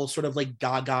theatrical sort of like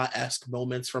Gaga-esque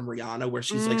moments from Rihanna where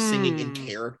she's like singing in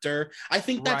character. I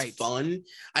think that's Right. fun.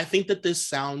 I think that this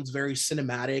sounds very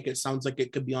cinematic. It sounds like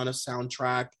it could be on a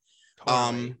soundtrack.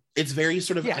 Totally. It's very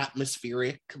sort of Yeah.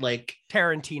 atmospheric, like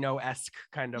Tarantino-esque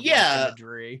kind of Yeah. like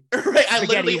imagery. right.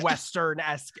 Spaghetti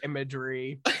Western-esque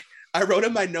imagery. I wrote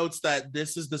in my notes that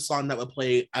this is the song that would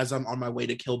play as I'm on my way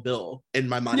to Kill Bill in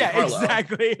my Monte Yeah, Carlo.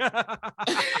 exactly.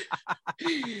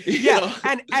 You know?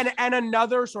 and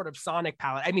another sort of sonic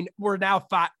palette. I mean, we're now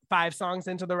 5 songs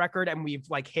into the record, and we've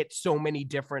like hit so many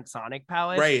different sonic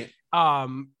palettes. Right.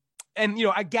 And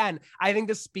again, I think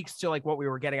this speaks to like what we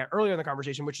were getting at earlier in the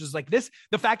conversation, which is like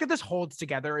the fact that this holds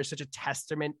together is such a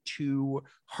testament to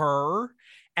her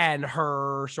and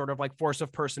her sort of like force of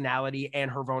personality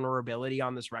and her vulnerability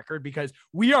on this record, because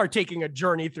we are taking a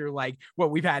journey through like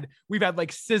what we've had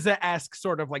like SZA-esque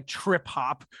sort of like trip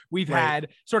hop. We've Right. had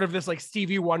sort of this like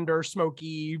Stevie Wonder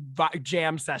smoky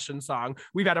jam session song.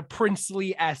 We've had a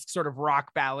Princely-esque sort of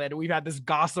rock ballad. We've had this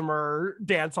Gossamer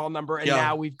dance hall number. And Yeah.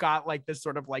 now we've got like this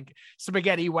sort of like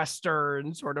spaghetti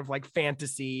Western sort of like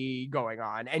fantasy going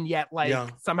on. And yet like Yeah.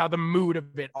 somehow the mood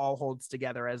of it all holds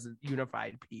together as a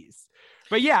unified piece.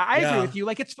 But yeah, I agree with you.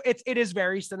 Like it is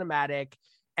very cinematic,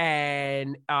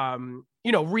 and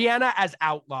Rihanna as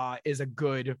outlaw is a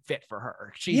good fit for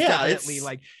her. She's definitely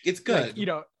like it's good.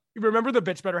 Like, remember the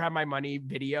Bitch Better Have My Money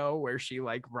video where she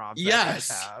like robs Yes.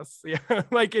 that house? Yeah,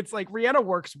 like it's like Rihanna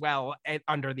works well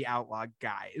under the outlaw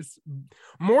guys,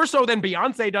 more so than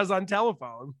Beyonce does on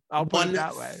Telephone. I'll put it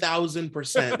that way.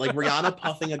 1000%. Like Rihanna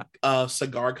puffing a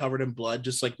cigar covered in blood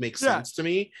just like makes sense to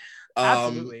me.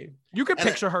 Absolutely, you could and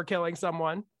picture her killing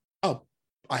someone. Oh,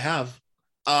 I have.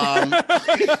 And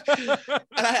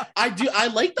I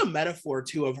like the metaphor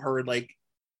too of her like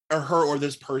or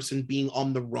this person being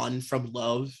on the run from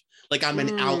love. Like I'm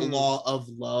an outlaw of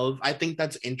love. I think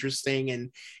that's interesting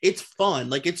and it's fun.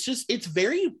 Like it's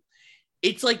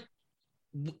like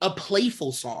a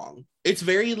playful song. It's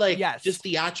very like just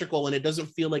theatrical, and it doesn't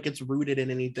feel like it's rooted in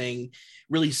anything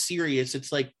really serious.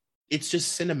 It's like it's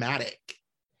just cinematic.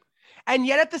 And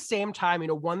yet at the same time,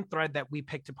 one thread that we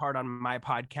picked apart on my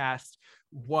podcast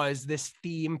was this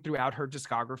theme throughout her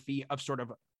discography of sort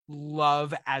of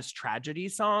love as tragedy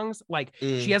songs. Like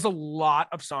she has a lot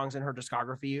of songs in her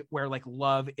discography where like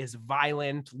love is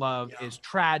violent, love is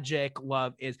tragic,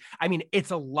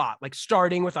 it's a lot, like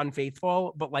starting with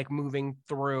Unfaithful, but like moving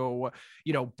through,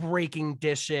 Breaking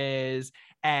Dishes.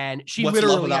 And she What's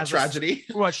literally Love Without has Tragedy?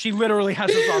 She literally has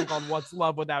a song called What's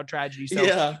Love Without Tragedy.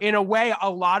 So in a way,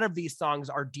 a lot of these songs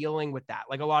are dealing with that.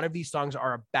 Like a lot of these songs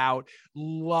are about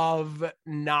love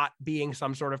not being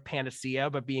some sort of panacea,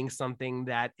 but being something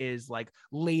that is like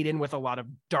laden with a lot of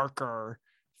darker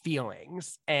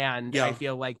feelings. And I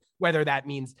feel like whether that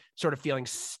means sort of feeling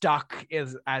stuck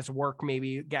as work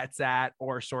maybe gets at,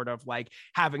 or sort of like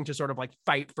having to sort of like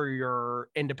fight for your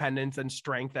independence and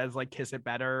strength as like Kiss It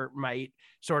Better might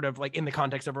sort of like in the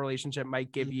context of a relationship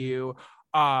might give you,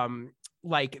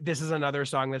 like this is another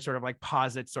song that sort of like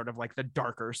posits sort of like the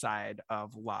darker side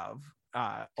of love,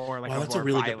 or like that's a a more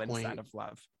really good violent point. side of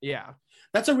love. Yeah.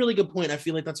 That's a really good point. I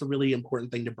feel like that's a really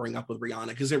important thing to bring up with Rihanna,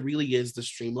 because it really is the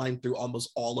streamline through almost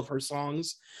all of her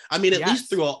songs. I mean, at least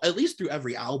through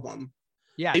every album.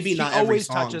 Yeah, maybe she not every always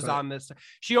song, touches but... on this.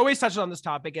 She always touches on this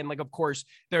topic, and like, of course,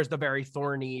 there's the very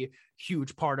thorny,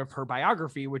 huge part of her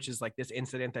biography, which is like this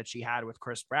incident that she had with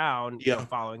Chris Brown, you know,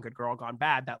 following Good Girl Gone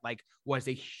Bad, that like was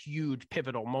a huge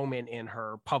pivotal moment in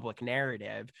her public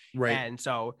narrative. Right. And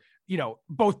so, you know,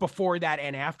 both before that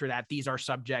and after that, these are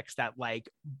subjects that like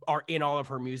are in all of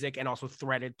her music and also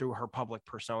threaded through her public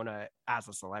persona as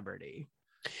a celebrity.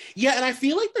 Yeah, and I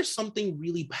feel like there's something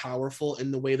really powerful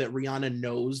in the way that Rihanna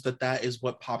knows that that is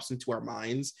what pops into our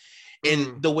minds,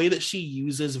 and the way that she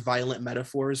uses violent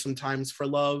metaphors sometimes for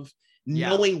love,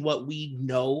 knowing what we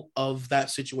know of that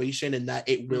situation and that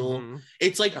it will,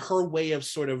 it's like her way of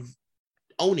sort of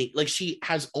owning, like she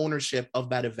has ownership of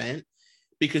that event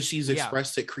because she's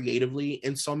expressed it creatively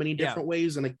in so many different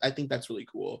ways, and I think that's really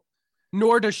cool.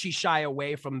 Nor does she shy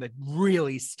away from the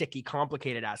really sticky,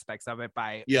 complicated aspects of it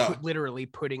by literally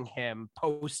putting him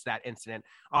post that incident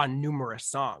on numerous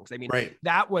songs. I mean,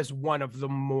 that was one of the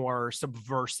more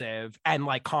subversive and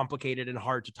like complicated and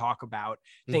hard to talk about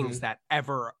things that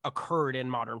ever occurred in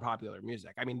modern popular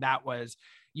music. I mean, that was,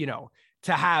 you know,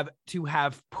 to have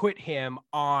put him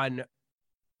on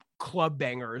Club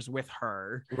Bangers with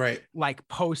her, like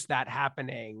post that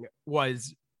happening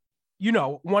was, you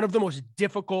know, one of the most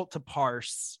difficult to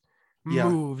parse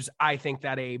moves I think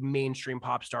that a mainstream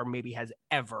pop star maybe has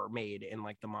ever made in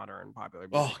like the modern popular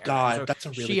music. Oh God, so that's a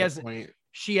really good point.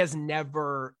 She has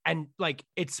never, and like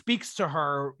it speaks to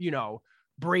her, you know,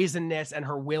 brazenness and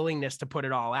her willingness to put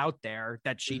it all out there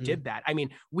that she did that. I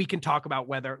mean, we can talk about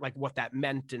whether like what that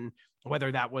meant and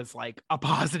whether that was like a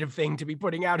positive thing to be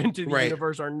putting out into the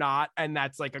universe or not. And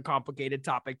that's like a complicated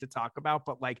topic to talk about,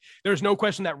 but like, there's no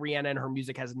question that Rihanna and her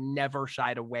music has never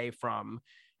shied away from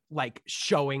like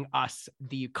showing us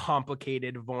the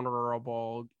complicated,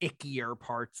 vulnerable, ickier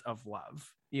parts of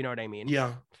love. You know what I mean?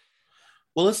 Yeah.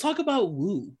 Well, let's talk about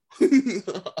Woo.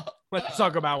 Let's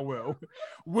talk about Woo.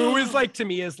 Woo is like, to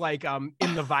me, is like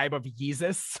in the vibe of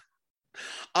Yeezus.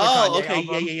 Oh, okay.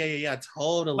 Yeah.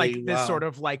 Totally. Like this sort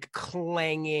of like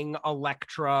clanging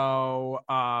electro,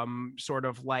 sort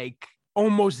of like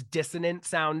almost dissonant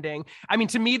sounding. I mean,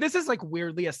 to me, this is like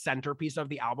weirdly a centerpiece of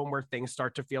the album where things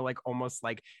start to feel like almost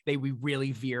like we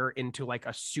really veer into like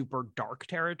a super dark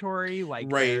territory. Like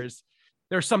there's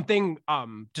something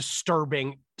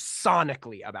disturbing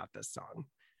sonically about this song.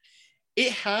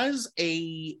 It has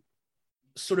a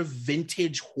sort of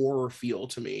vintage horror feel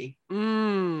to me.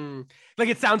 Like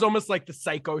it sounds almost like the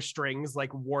Psycho strings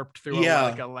like warped through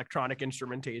like electronic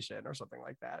instrumentation or something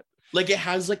like that. Like it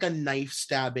has like a knife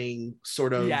stabbing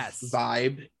sort of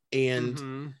vibe.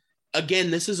 And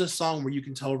again, this is a song where you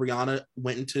can tell Rihanna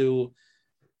went into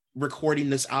recording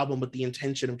this album with the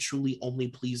intention of truly only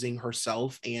pleasing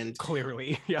herself and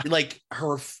clearly like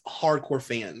her hardcore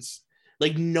fans.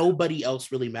 Like nobody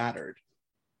else really mattered.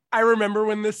 I remember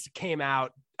when this came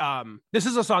out, this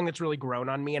is a song that's really grown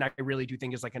on me, and I really do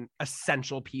think is like an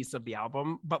essential piece of the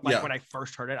album. But like when I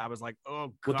first heard it, I was like,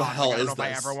 oh God, what the hell I don't know is if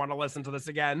this? I ever want to listen to this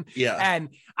again. Yeah. And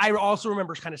I also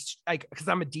remember kind of like, because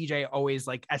I'm a DJ, always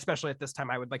like, especially at this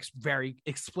time, I would like very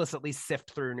explicitly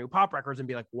sift through new pop records and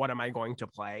be like, what am I going to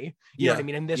play? You know what I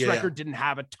mean? And this record didn't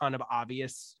have a ton of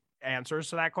obvious answers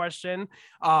to that question,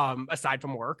 aside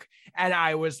from Work. And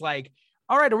I was like,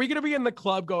 all right, are we going to be in the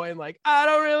club going like, I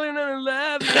don't really know to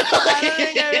love you. I don't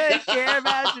think I really care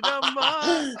about you no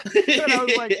more. And I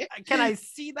was like, can I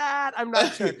see that? I'm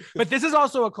not sure. But this is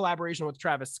also a collaboration with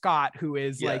Travis Scott, who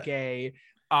is like a,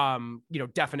 you know,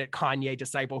 definite Kanye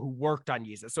disciple who worked on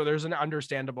Yeezus. So there's an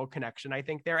understandable connection, I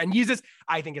think, there. And Yeezus,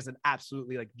 I think, is an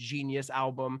absolutely like genius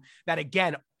album that,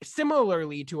 again,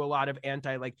 similarly to a lot of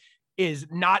like, is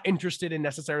not interested in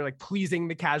necessarily like pleasing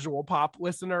the casual pop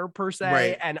listener per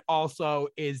se, and also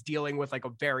is dealing with like a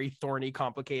very thorny,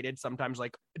 complicated, sometimes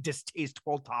like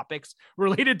distasteful topics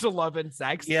related to love and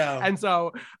sex. And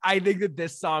so I think that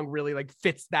this song really like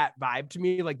fits that vibe to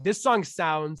me. Like this song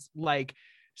sounds like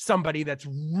somebody that's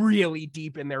really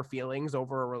deep in their feelings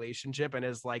over a relationship and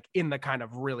is like in the kind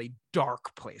of really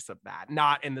dark place of that,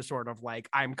 not in the sort of like,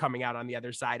 I'm coming out on the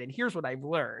other side and here's what I've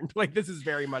learned. Like this is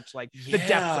very much like the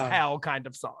depths of hell kind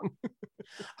of song.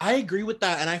 I agree with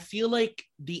that. And I feel like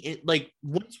like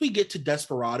once we get to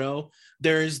Desperado,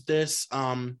 there's this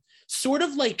sort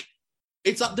of like,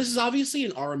 this is obviously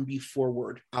an R&B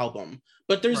forward album,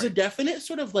 but there's a definite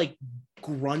sort of like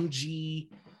grungy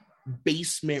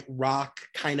basement rock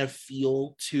kind of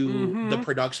feel to the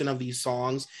production of these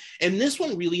songs, and this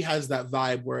one really has that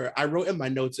vibe where I wrote in my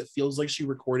notes, it feels like she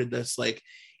recorded this like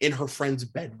in her friend's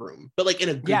bedroom, but like in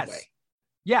a good way.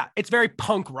 Yeah, it's very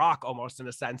punk rock almost in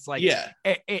a sense. Like, Yeah.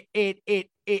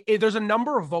 There's a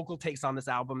number of vocal takes on this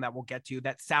album that we'll get to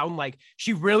that sound like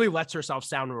she really lets herself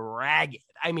sound ragged.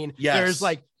 I mean, there's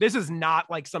like, this is not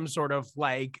like some sort of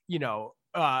like, you know,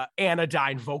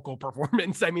 anodyne vocal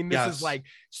performance. I mean, this is like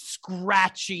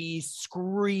scratchy,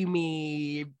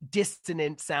 screamy,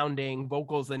 dissonant sounding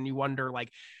vocals, and you wonder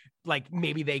like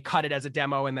maybe they cut it as a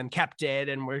demo and then kept it,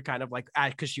 and we're kind of like,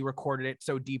 because she recorded it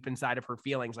so deep inside of her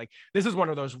feelings. Like, this is one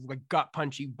of those like gut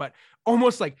punchy, but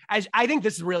almost like, as I think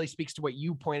this really speaks to what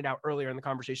you pointed out earlier in the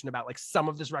conversation about like some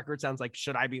of this record sounds like,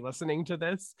 should I be listening to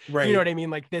this? Right. You know what I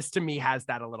mean? Like, this to me has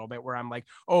that a little bit where I'm like,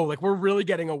 oh, like we're really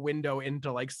getting a window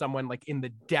into like someone like in the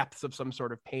depths of some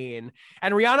sort of pain.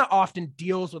 And Rihanna often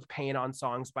deals with pain on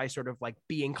songs by sort of like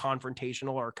being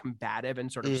confrontational or combative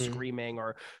and sort of screaming,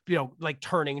 or, you know, like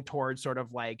turning towards sort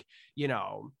of like, you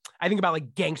know, I think about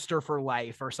like Gangster for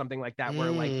Life or something like that, where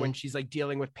like when she's like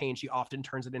dealing with pain, she often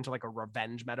turns it into like a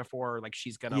revenge metaphor, or like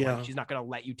she's gonna like, she's not gonna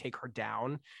let you take her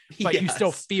down, but you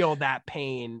still feel that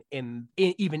pain in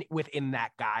even within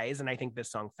that guise. And I think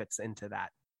this song fits into that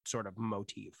sort of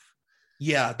motif.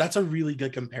 Yeah, that's a really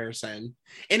good comparison.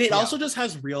 And it also just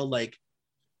has real like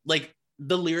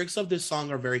the lyrics of this song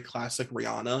are very classic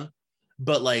Rihanna,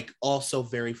 but like also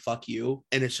very fuck you,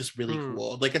 and it's just really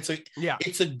cool. Like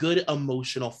it's a good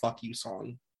emotional fuck you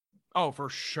song. Oh, for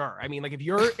sure. I mean, like if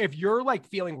you're like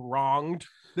feeling wronged,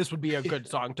 this would be a good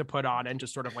song to put on and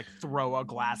just sort of like throw a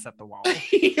glass at the wall.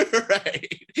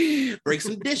 Right. Break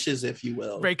some dishes, if you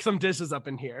will. Break some dishes up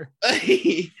in here.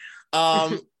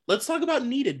 Let's talk about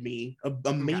Needed Me,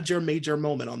 a major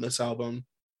moment on this album.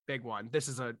 Big one. This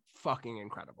is a fucking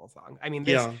incredible song. I mean,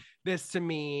 this to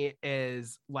me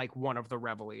is like one of the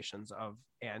revelations of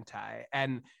Anti.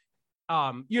 And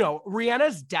you know,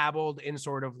 Rihanna's dabbled in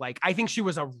sort of like, I think she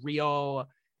was a real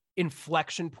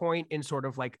inflection point in sort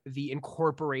of like the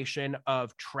incorporation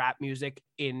of trap music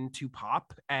into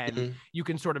pop. And you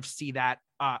can sort of see that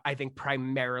I think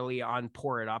primarily on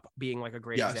Pour It Up being like a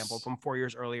great example from 4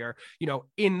 years earlier. You know,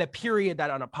 in the period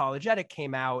that Unapologetic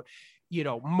came out, you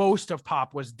know, most of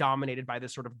pop was dominated by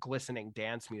this sort of glistening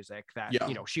dance music that,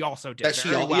 you know, she also did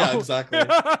very well. Yeah, exactly.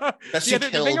 That she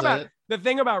killed the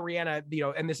thing about Rihanna, you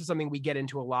know, and this is something we get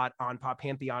into a lot on Pop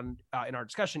Pantheon in our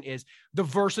discussion, is the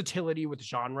versatility with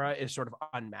genre is sort of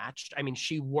unmatched. I mean,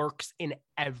 she works in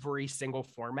every single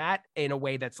format in a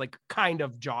way that's like kind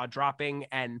of jaw-dropping,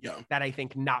 and that I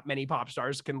think not many pop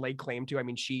stars can lay claim to. I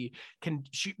mean, she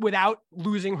without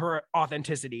losing her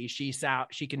authenticity, she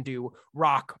can do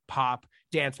rock, pop,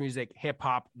 dance music, hip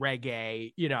hop,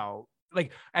 reggae, you know,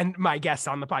 like, and my guest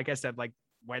on the podcast said like,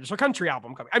 when's her country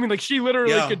album coming? I mean, like she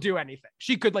literally could do anything.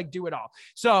 She could like do it all.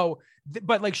 So,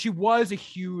 but like she was a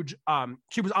huge,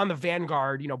 she was on the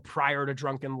vanguard, you know, prior to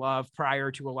Drunken Love,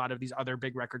 prior to a lot of these other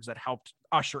big records that helped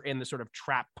usher in the sort of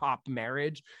trap pop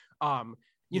marriage.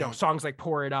 You know, songs like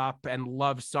Pour It Up and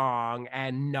Love Song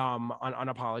and Numb on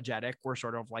Unapologetic were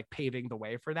sort of like paving the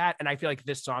way for that. And I feel like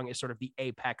this song is sort of the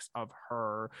apex of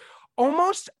her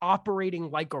almost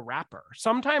operating like a rapper.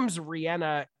 Sometimes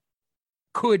Rihanna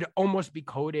could almost be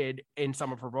coded in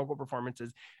some of her vocal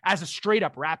performances as a straight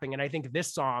up rapping. And I think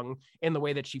this song, in the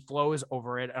way that she flows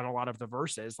over it and a lot of the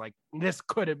verses, like this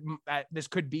could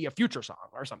be a Future song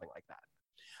or something like that.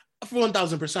 For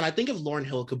 1000%. I think if Lauryn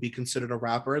Hill could be considered a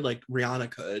rapper, like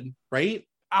Rihanna could, right?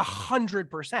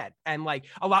 100%. And like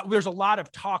there's a lot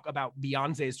of talk about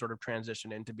Beyonce's sort of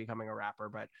transition into becoming a rapper,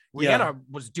 but Rihanna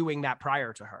was doing that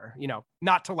prior to her, you know,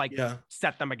 not to like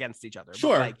set them against each other.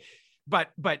 Sure.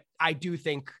 But I do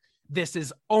think this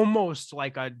is almost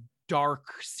like a dark,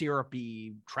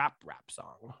 syrupy trap rap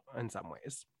song in some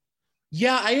ways.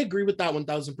 Yeah, I agree with that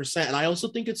 1000%. And I also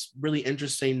think it's really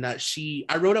interesting that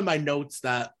I wrote in my notes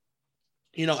that,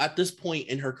 you know, at this point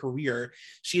in her career,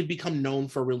 she had become known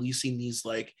for releasing these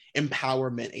like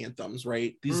empowerment anthems,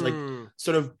 right? These like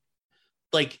sort of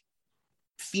like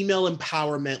female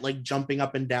empowerment, like jumping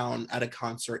up and down at a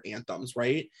concert anthems,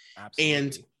 right? Absolutely.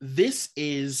 And this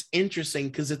is interesting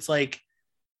because it's like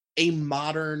a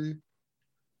modern,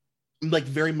 like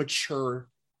very mature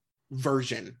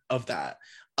version of that,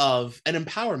 of an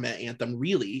empowerment anthem.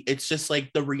 Really, it's just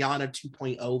like the Rihanna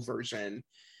 2.0 version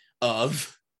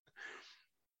of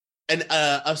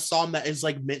a song that is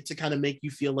like meant to kind of make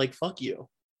you feel like fuck you.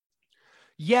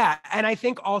 Yeah, and I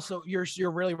think also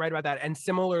you're really right about that. And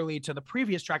similarly to the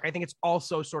previous track, I think it's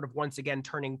also sort of once again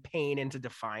turning pain into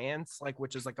defiance, like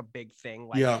which is like a big thing.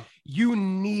 Like you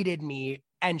needed me,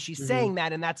 and she's saying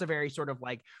that, and that's a very sort of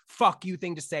like fuck you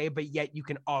thing to say, but yet you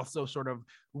can also sort of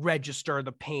register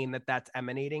the pain that that's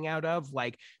emanating out of.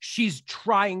 Like she's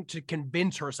trying to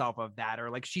convince herself of that,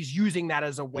 or like she's using that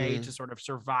as a way to sort of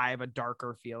survive a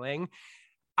darker feeling.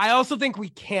 I also think we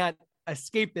can't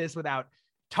escape this without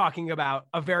talking about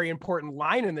a very important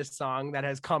line in this song that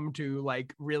has come to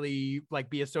like really like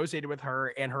be associated with her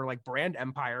and her like brand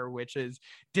empire, which is,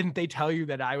 didn't they tell you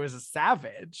that I was a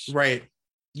savage? Right.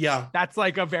 Yeah. That's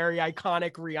like a very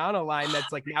iconic Rihanna line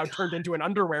that's like now turned into an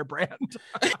underwear brand.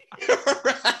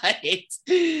 Right.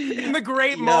 In the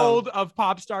great mold of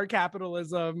pop star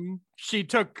capitalism, she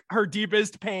took her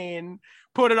deepest pain,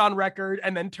 put it on record,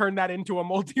 and then turned that into a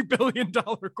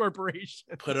multi-billion-dollar corporation.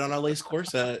 Put it on a lace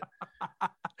corset.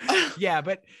 Yeah,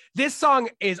 but this song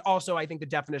is also, I think, the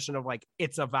definition of like,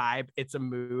 it's a vibe, it's a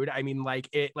mood. I mean, like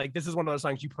this is one of those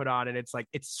songs you put on and it's like,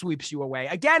 it sweeps you away.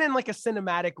 Again, in like a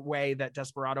cinematic way that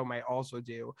Desperado might also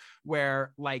do,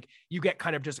 where like you get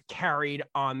kind of just carried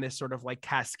on this sort of like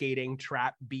cascading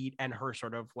trap beat and her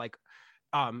sort of like,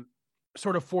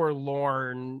 sort of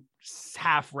forlorn,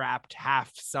 half rapped,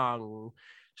 half sung,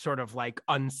 sort of like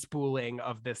unspooling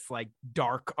of this like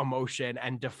dark emotion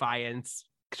and defiance,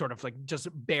 sort of like just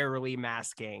barely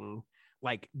masking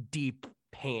like deep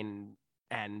pain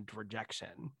and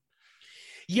rejection.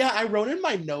 Yeah, I wrote in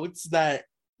my notes that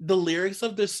the lyrics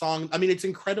of this song, I mean, it's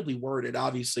incredibly worded,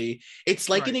 obviously. It's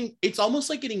like it's almost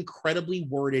like an incredibly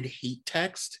worded hate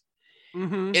text.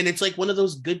 And it's like one of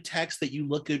those good texts that you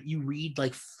look at, you read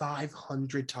like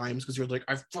 500 times because you're like,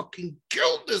 I fucking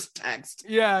killed this text.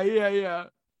 Yeah.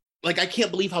 Like, I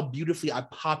can't believe how beautifully I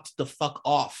popped the fuck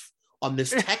off on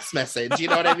this text message. You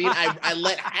know what I mean? I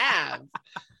let have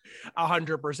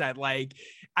 100%. Like,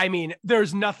 I mean,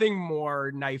 there's nothing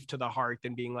more knife to the heart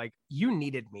than being like, you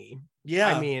needed me.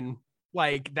 Yeah. I mean,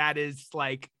 like that is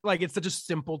like it's such a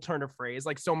simple turn of phrase.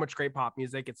 Like so much great pop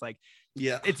music, it's like,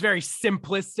 yeah, it's very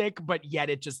simplistic, but yet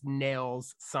it just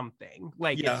nails something.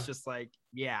 Like it's just like,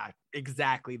 yeah,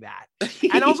 exactly that.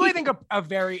 And also I think a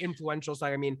very influential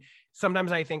song. I mean,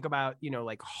 sometimes I think about, you know,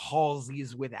 like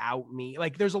Halsey's Without Me.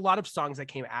 Like there's a lot of songs that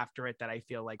came after it that I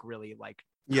feel like really like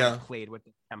played with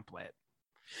the template.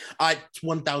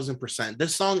 1000%.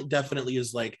 This song definitely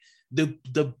is like the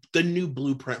new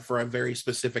blueprint for a very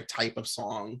specific type of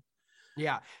song.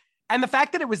 Yeah. And the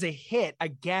fact that it was a hit,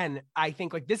 again, I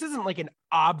think like this isn't like an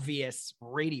obvious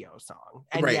radio song,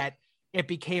 and yet it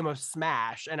became a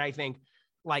smash. And I think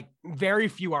like very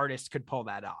few artists could pull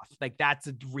that off. Like that's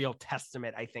a real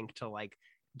testament, I think, to like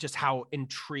just how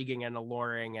intriguing and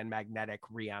alluring and magnetic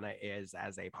Rihanna is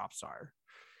as a pop star.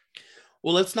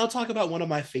 Well, let's now talk about one of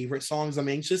my favorite songs. I'm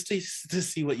anxious to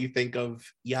see what you think of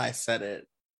Yeah, I Said It.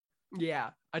 Yeah,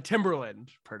 a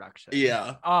Timbaland production.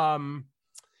 Yeah.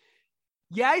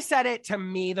 Yeah, I Said It, to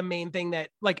me, the main thing that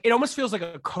like it almost feels like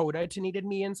a coda to Needed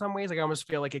Me in some ways. Like I almost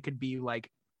feel like it could be like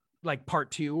part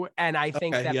two. And I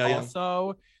think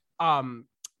also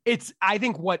it's I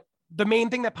think what the main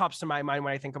thing that pops to my mind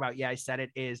when I think about Yeah, I Said It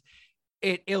is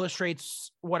it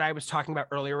illustrates what I was talking about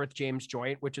earlier with James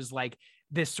Joint, which is like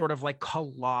this sort of like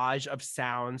collage of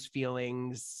sounds,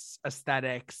 feelings,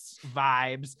 aesthetics,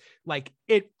 vibes. Like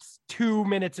it's 2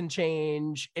 minutes and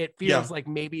change. It feels like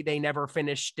maybe they never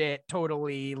finished it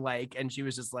totally. Like, and she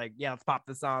was just like, yeah, let's pop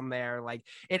this on there. Like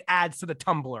it adds to the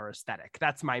Tumblr aesthetic.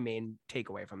 That's my main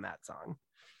takeaway from that song.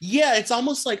 Yeah, it's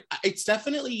almost like it's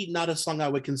definitely not a song I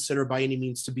would consider by any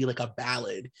means to be like a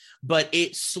ballad, but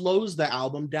it slows the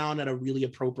album down at a really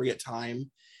appropriate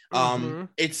time.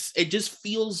 It just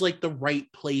feels like the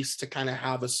right place to kind of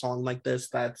have a song like this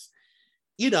that's,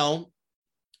 you know,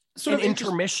 sort of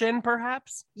intermission,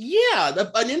 perhaps. Yeah,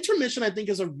 an intermission I think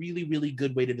is a really, really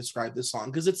good way to describe this song,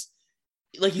 because it's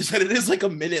like you said, it is like a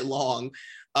minute long.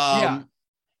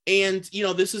 And you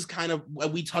know, this is kind of,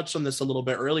 we touched on this a little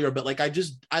bit earlier, but like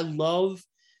I love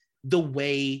the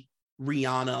way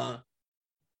Rihanna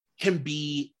can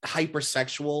be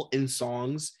hypersexual in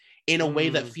songs in a way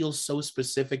that feels so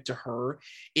specific to her.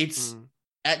 It's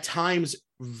at times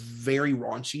very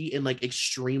raunchy and like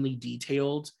extremely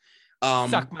detailed.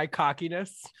 Suck my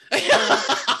cockiness.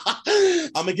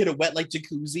 I'm gonna get it wet like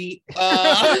jacuzzi.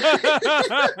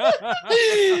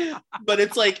 But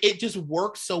it's like it just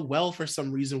works so well for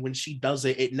some reason. When she does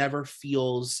it, it never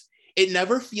feels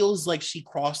like she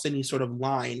crossed any sort of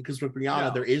line, because with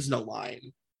Rihanna there is no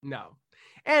line. No.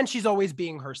 and she's always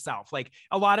being herself. Like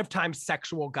a lot of times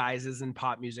sexual guises in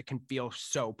pop music can feel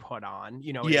so put on,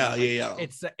 you know what I mean?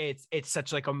 Like, it's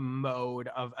such like a mode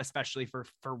of, especially for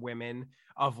women,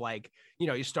 of like, you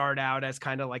know, you start out as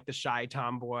kind of like the shy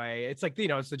tomboy. It's like, you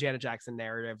know, it's the Janet Jackson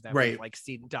narrative that we've like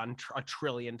seen done a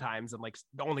trillion times, and like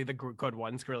only the good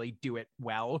ones really do it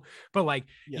well. But like,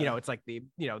 you know, it's like the,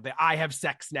 you know, the I have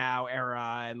sex now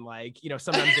era, and like, you know,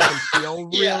 sometimes it can feel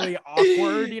really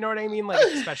awkward, you know what I mean? Like,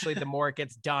 especially the more it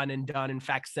gets done and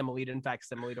facsimiled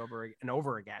over and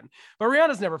over again. But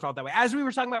Rihanna's never felt that way. As we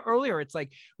were talking about earlier, it's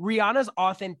like Rihanna's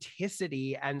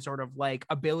authenticity and sort of like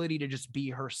ability to just be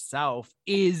herself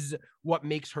is what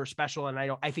makes her special. And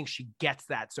I think she gets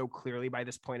that so clearly by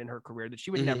this point in her career, that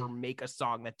she would never make a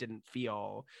song that didn't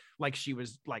feel like she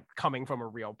was like coming from a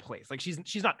real place. Like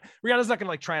Rihanna's not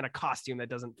gonna like try on a costume that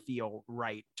doesn't feel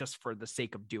right just for the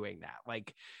sake of doing that.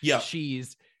 Like,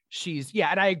 she's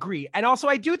and I agree. And also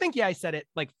I do think, I said it,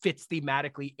 like fits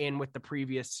thematically in with the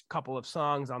previous couple of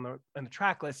songs on the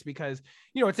track list, because,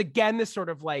 you know, it's again this sort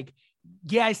of like,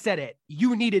 I said it,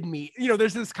 you needed me. You know,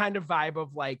 there's this kind of vibe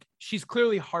of like, she's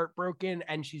clearly heartbroken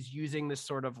and she's using this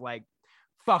sort of like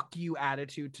fuck you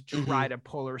attitude to try to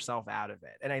pull herself out of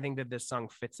it. And I think that this song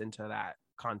fits into that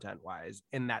content wise,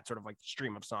 in that sort of like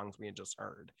stream of songs we had just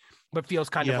heard, but feels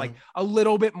kind of like a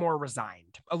little bit more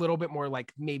resigned, a little bit more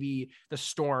like maybe the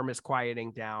storm is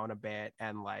quieting down a bit,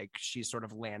 and like she's sort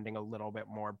of landing a little bit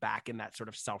more back in that sort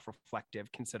of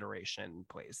self-reflective consideration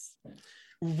place.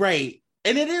 Right.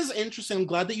 And it is interesting. I'm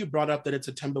glad that you brought up that it's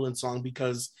a Timbaland song,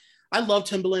 because I love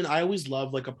Timbaland. I always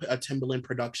love like a Timbaland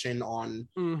production on,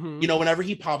 you know, whenever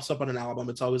he pops up on an album,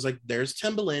 it's always like, there's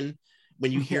Timbaland.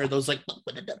 When you hear those like,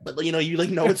 you know, you like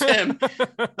know it's him.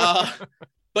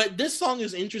 But this song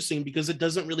is interesting because it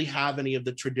doesn't really have any of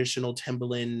the traditional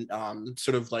Timbaland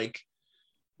sort of like,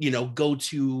 you know,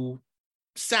 go-to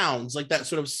sounds, like that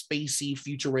sort of spacey,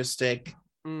 futuristic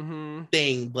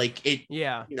thing. Like it,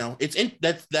 you know,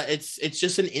 it's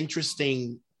just an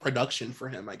interesting production for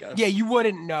him, I guess. Yeah, you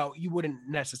wouldn't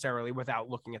necessarily, without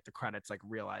looking at the credits, like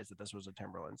realize that this was a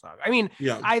Timbaland song. I mean,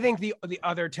 I think the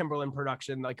other Timbaland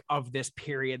production like of this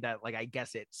period that like I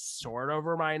guess it sort of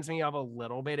reminds me of a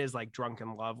little bit is like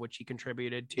Drunken Love, which he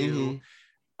contributed to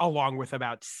along with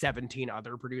about 17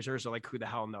 other producers. So like who the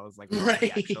hell knows like what he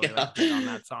actually like, did on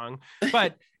that song.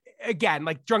 But again,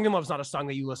 like Drunken Love's not a song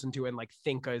that you listen to and like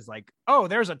think is like, oh,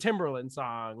 there's a Timbaland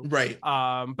song, right?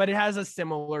 But it has a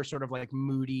similar sort of like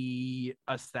moody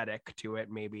aesthetic to it,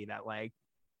 maybe, that like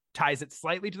ties it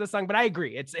slightly to the song. But I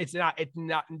agree, it's not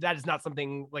that is not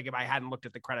something like, if I hadn't looked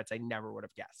at the credits, I never would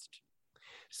have guessed.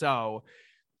 So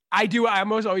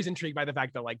I'm always intrigued by the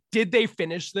fact that like, did they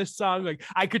finish this song? Like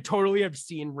I could totally have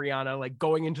seen Rihanna like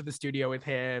going into the studio with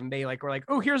him. They like were like,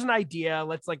 oh, here's an idea,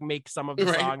 let's like make some of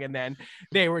the song, and then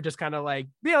they were just kind of like,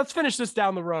 yeah, let's finish this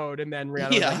down the road. And then Rihanna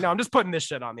was like, no, I'm just putting this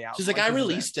shit on the album. She's like, I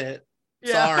released it.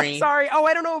 Yeah, sorry. Oh,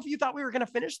 I don't know if you thought we were gonna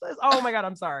finish this. Oh my god,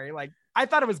 I'm sorry. Like I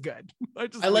thought it was good.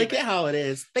 I like it how it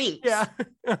is. Thanks. Yeah.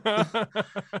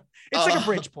 It's like a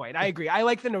bridge point. I agree. I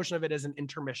like the notion of it as an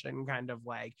intermission, kind of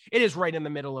like it is right in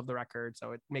the middle of the record,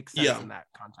 so it makes sense in that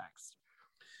context.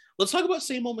 Let's talk about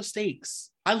Same Old Mistakes.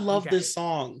 I love this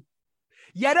song.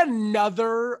 Yet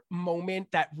another moment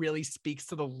that really speaks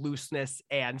to the looseness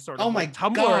and sort of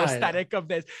Tumblr aesthetic of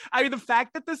this. I mean, the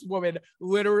fact that this woman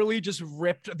literally just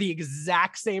ripped the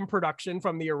exact same production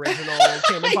from the original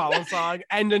Tame Impala song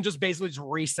and then just basically just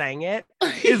re-sang it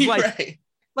is like,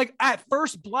 like at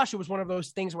first blush, it was one of those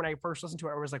things when I first listened to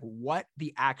it, I was like, what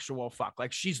the actual fuck?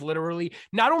 Like she's literally,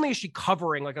 not only is she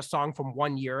covering like a song from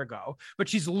 1 year ago, but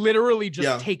she's literally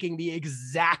just taking the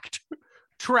exact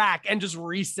track and just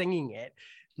re-singing it.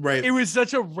 Right. It was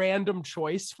such a random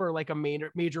choice for like a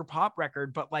major pop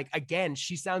record, but like again,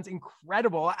 she sounds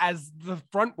incredible as the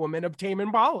front woman of Tame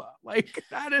Impala. Like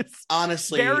that is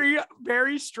honestly very,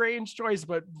 very strange choice,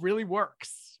 but really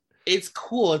works. It's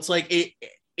cool. It's like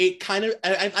it kind of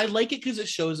I like it because it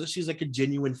shows that she's like a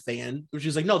genuine fan, where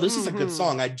she's like, no, this is a good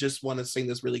song. I just want to sing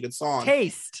this really good song.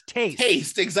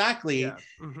 Taste, exactly. Yeah.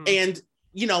 And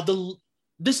you know,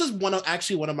 this is one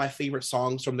of my favorite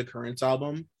songs from the Currents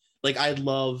album. Like I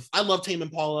love Tame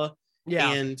Impala.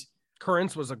 Yeah. And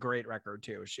Currents was a great record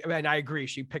too. I agree.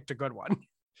 She picked a good one.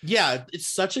 Yeah. It's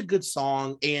such a good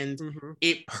song. And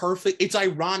it's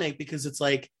ironic because it's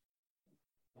like,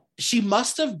 she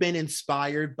must have been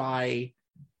inspired by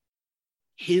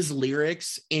his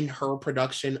lyrics in her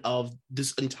production of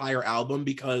this entire album,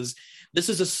 because this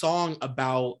is a song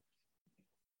about,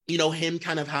 you know, him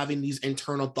kind of having these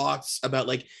internal thoughts about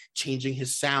like changing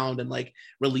his sound and like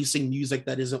releasing music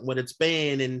that isn't what it's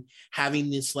been, and having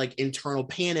this like internal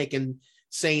panic and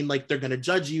saying like they're gonna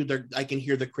judge you. I can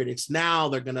hear the critics now.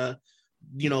 They're gonna,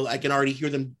 I can already hear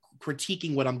them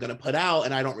critiquing what I'm gonna put out,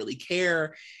 and I don't really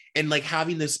care. And like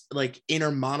having this like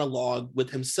inner monologue with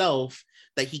himself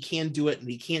that he can do it and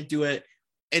he can't do it.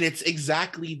 And it's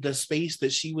exactly the space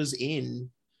that she was in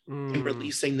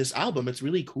releasing this album. It's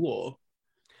really cool.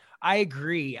 I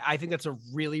agree. I think that's a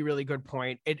really, really good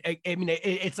point.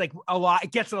 It's like a lot.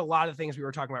 It gets at a lot of things we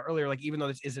were talking about earlier. Like, even though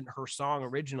this isn't her song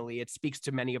originally, it speaks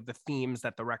to many of the themes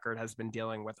that the record has been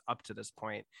dealing with up to this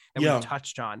point that we've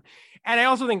touched on. And I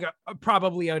also think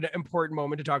probably an important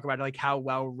moment to talk about, like, how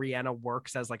well Rihanna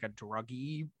works as like a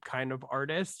druggy kind of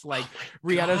artist. Like,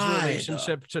 Rihanna's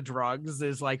relationship to drugs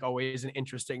is like always an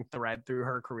interesting thread through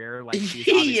her career. Like, she's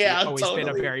obviously been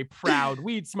a very proud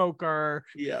weed smoker.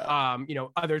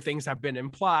 Other things have been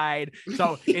implied,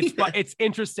 so it's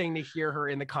interesting to hear her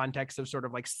in the context of sort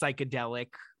of like psychedelic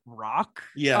rock,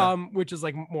 which is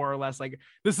like more or less like,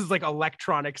 this is like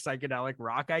electronic psychedelic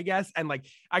rock, I guess. And like,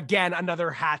 again,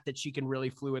 another hat that she can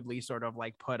really fluidly sort of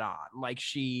like put on. Like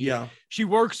she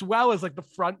works well as like the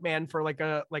front man for like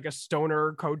a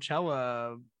stoner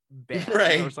Coachella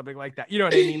band or something like that. You know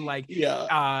what I mean? Like,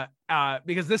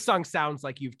 because this song sounds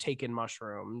like you've taken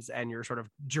mushrooms and you're sort of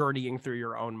journeying through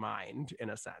your own mind in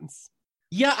a sense.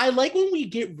 Yeah, I like when we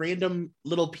get random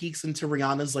little peeks into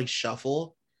Rihanna's like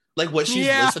shuffle, like what she's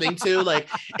listening to. Like,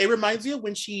 it reminds me of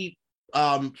when she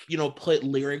put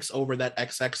lyrics over that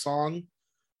XX song.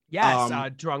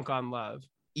 Yes, Drunk on Love.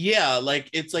 Yeah, like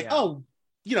it's like,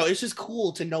 it's just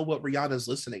cool to know what Rihanna's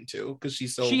listening to, because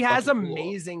she has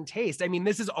amazing taste. I mean,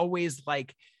 this is always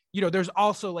like, there's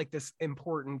also like this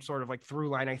important sort of like through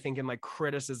line, I think, in like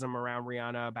criticism around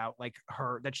Rihanna about like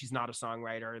that she's not a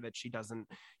songwriter, that she doesn't,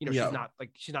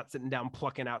 she's not sitting down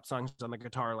plucking out songs on the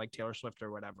guitar like Taylor Swift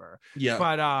or whatever. Yeah.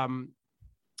 But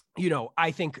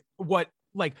I think what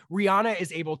like Rihanna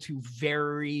is able to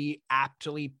very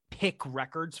aptly pick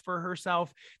records for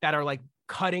herself that are like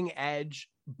cutting edge,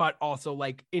 but also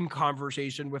like in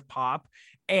conversation with pop,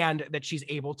 and that she's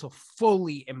able to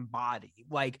fully embody,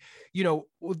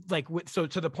 so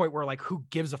to the point where like, who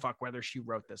gives a fuck whether she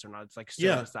wrote this or not? It's like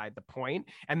so beside the point.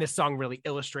 And this song really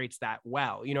illustrates that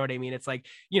well. You know what I mean? It's like,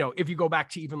 if you go back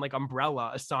to even like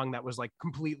Umbrella, a song that was like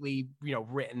completely,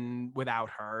 written without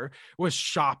her, was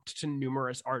shopped to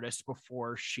numerous artists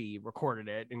before she recorded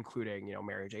it, including,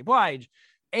 Mary J. Blige,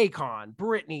 Akon,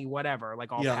 Britney, whatever,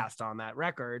 like all passed on that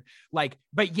record. Like,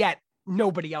 but yet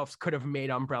nobody else could have made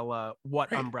Umbrella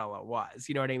what Umbrella was.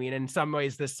 You know what I mean? In some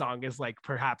ways, this song is like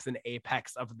perhaps an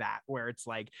apex of that, where it's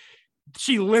like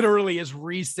she literally is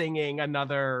re-singing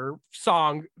another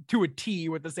song to a T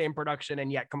with the same production,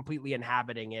 and yet completely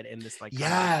inhabiting it in this like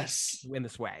in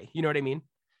this way. You know what I mean?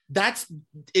 That's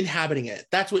inhabiting it.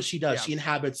 That's what she does. Yeah. She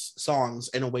inhabits songs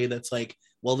in a way that's like,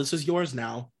 well, this is yours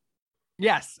now.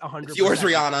 Yes, 100%. It's yours,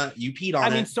 Rihanna. You peed on it. I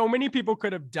mean, so many people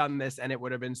could have done this and it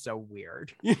would have been so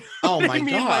weird. Oh my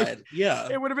God. Like, yeah.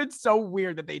 It would have been so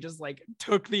weird that they just like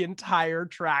took the entire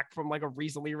track from like a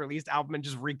recently released album and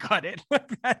just recut it.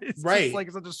 Like, that is just like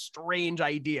such a strange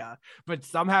idea. But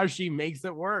somehow she makes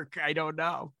it work. I don't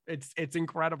know. It's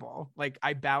incredible. Like,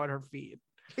 I bow at her feet.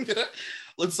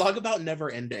 Let's talk about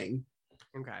Never Ending.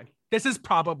 Okay. This is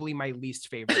probably my least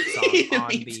favorite song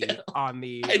on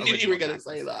the I knew you were gonna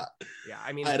say that. Yeah,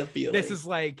 I mean, I had a feeling. This is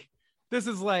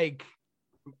like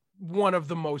one of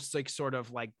the most like sort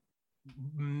of like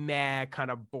meh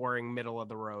kind of boring middle of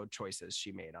the road choices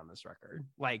she made on this record.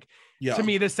 Like, to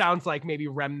me, this sounds like maybe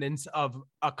remnants of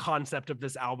a concept of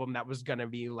this album that was gonna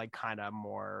be like kind of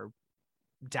more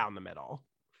down the middle.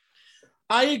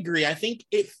 I agree. I think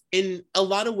in a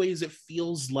lot of ways it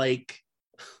feels like,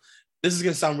 this is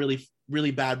going to sound really, really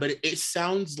bad, but it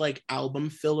sounds like album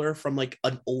filler from like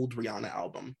an old Rihanna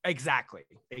album. Exactly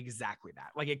that.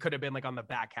 Like, it could have been like on the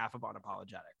back half of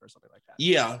Unapologetic or something like that.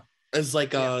 Yeah. As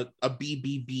like a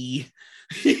BBB.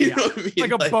 You know what I mean?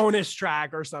 Like a bonus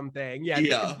track or something.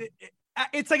 Yeah.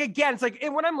 It's like, again, it's like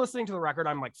when I'm listening to the record,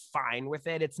 I'm like fine with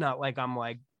it. It's not like I'm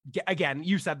like, again,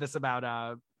 you said this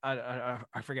about I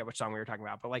forget which song we were talking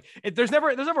about, but like there's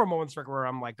never a moment where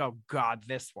I'm like, oh God,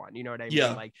 this one, you know what I mean?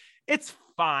 Yeah. Like, it's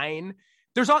fine.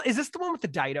 Is this the one with the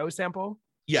Dido sample?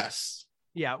 Yes.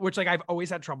 Yeah, which like I've always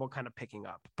had trouble kind of picking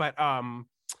up, but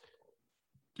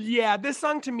this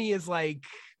song to me is like,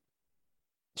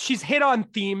 she's hit on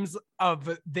themes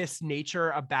of this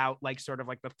nature about like sort of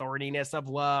like the thorniness of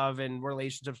love and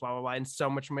relationships, blah blah blah, and so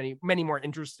much many more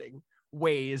interesting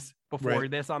ways before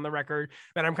this on the record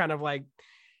that I'm kind of like,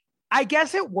 I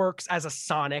guess it works as a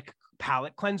sonic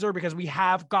palette cleanser, because we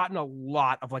have gotten a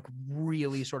lot of like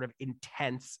really sort of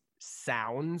intense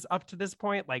sounds up to this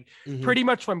point, like pretty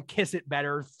much from Kiss It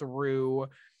Better through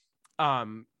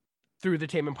through the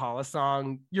Tame Impala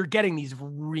song, you're getting these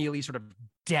really sort of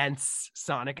dense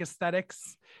sonic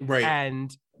aesthetics. Right.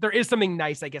 And there is something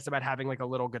nice, I guess, about having like a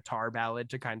little guitar ballad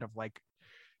to kind of like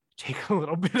take a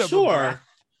little bit of a breath.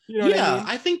 You know what I mean?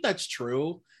 I think that's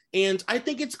true. And I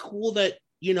think it's cool that,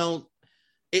 you know,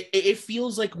 it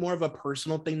feels like more of a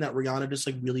personal thing that Rihanna just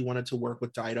like really wanted to work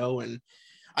with Dido. And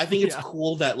I think it's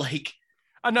cool that like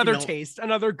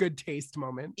another good taste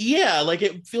moment. Yeah, like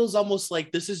it feels almost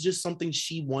like this is just something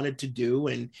she wanted to do.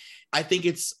 And I think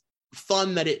it's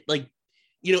fun that it like,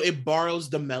 you know, it borrows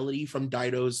the melody from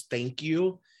Dido's Thank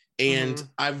You. And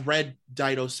I've read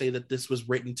Dido say that this was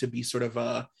written to be sort of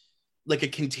a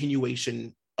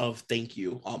continuation of Thank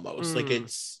You almost. Like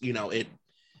it's, you know,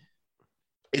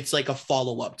 it's like a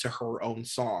follow-up to her own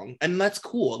song. And that's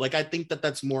cool. Like I think that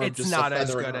that's more of just not a as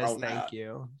feather good in her as own Thank hat.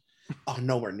 You. Oh,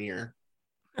 nowhere near.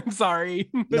 I'm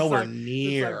sorry. Nowhere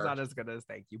near. It's not as good as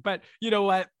Thank You. But you know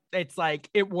what? It's like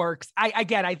it works. I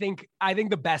think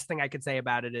the best thing I could say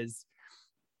about it is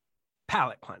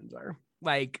palate cleanser.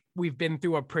 Like we've been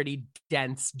through a pretty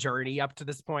dense journey up to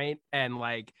this point, and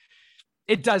like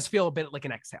it does feel a bit like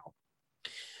an exhale.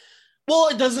 Well,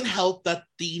 it doesn't help that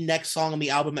the next song on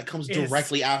the album that comes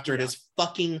directly after it is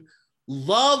fucking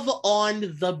Love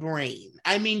on the Brain.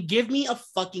 I mean, give me a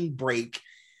fucking break.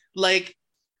 Like,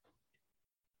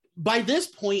 by this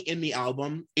point in the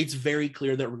album, it's very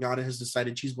clear that Rihanna has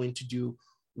decided she's going to do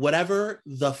whatever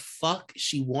the fuck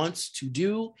she wants to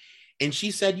do. And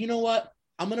she said, you know what?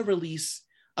 I'm going to release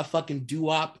a fucking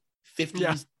doo-wop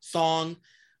 50s song,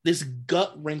 this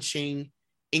gut-wrenching,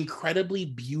 incredibly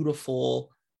beautiful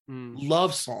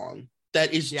love song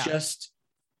that is just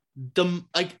the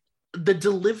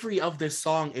delivery of this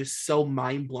song is so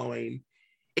mind-blowing.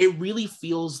 It really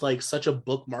feels like such a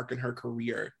bookmark in her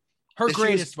career. Her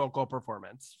greatest vocal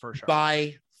performance, for sure.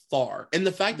 By far. And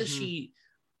the fact that she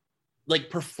like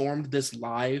performed this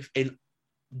live and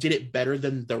did it better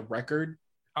than the record.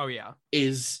 Oh yeah.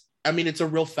 Is, I mean, it's a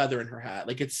real feather in her hat.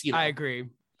 Like it's, you know. I agree.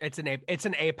 It's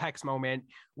an apex moment.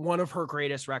 One of her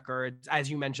greatest records, as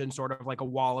you mentioned, sort of like a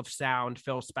wall of sound,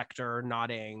 Phil Spector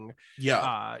nodding,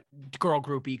 girl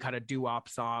groupie kind of doo-wop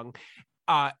song.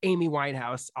 Amy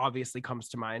Winehouse obviously comes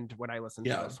to mind when I listen to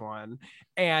this one.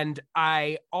 And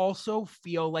I also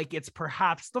feel like it's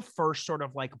perhaps the first sort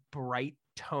of like bright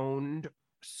toned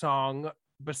song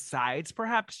besides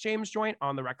perhaps James Joint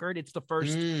on the record. It's the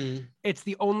first, it's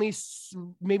the only,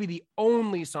 maybe the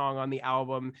only song on the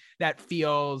album that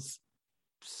feels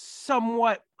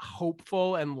somewhat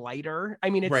hopeful and lighter.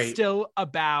 I mean, it's still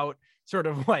about sort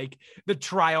of like the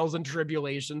trials and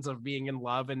tribulations of being in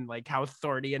love and like how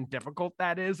thorny and difficult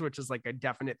that is, which is like a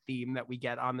definite theme that we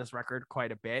get on this record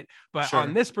quite a bit. But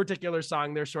on this particular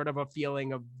song, there's sort of a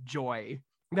feeling of joy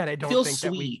that I don't think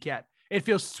that we get. It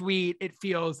feels sweet. It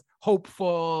feels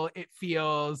hopeful. It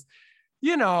feels,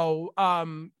 you know,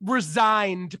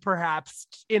 resigned perhaps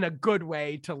in a good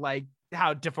way to like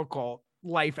how difficult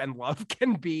life and love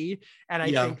can be. And I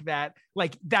think that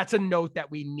like that's a note that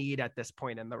we need at this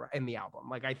point in the album.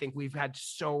 Like I think we've had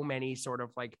so many sort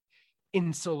of like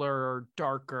insular,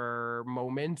 darker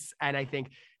moments, and I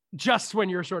think just when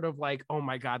you're sort of like, oh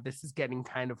my god, this is getting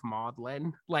kind of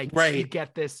maudlin, like you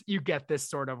get this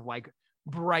sort of like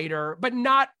brighter, but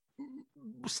not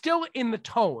still in the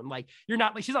tone. Like you're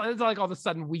not like, she's not, it's not like all of a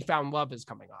sudden We Found Love is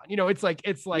coming on, you know. It's like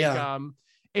it's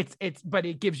but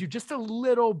it gives you just a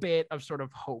little bit of sort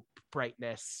of hope,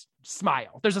 brightness,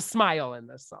 smile. There's a smile in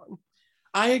this song.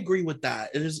 I agree with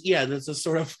that. It is, there's a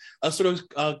sort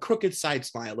of crooked side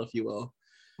smile, if you will.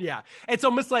 Yeah, it's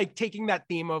almost like taking that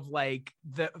theme of like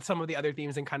some of the other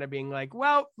themes and kind of being like,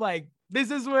 well, like this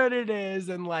is what it is,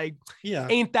 and like,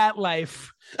 ain't that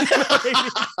life?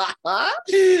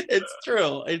 It's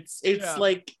true. It's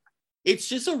like it's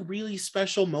just a really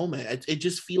special moment. It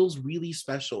just feels really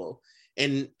special,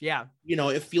 and you know,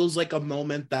 it feels like a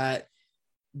moment that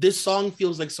this song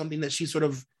feels like something that she sort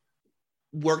of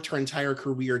worked her entire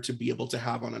career to be able to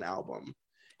have on an album.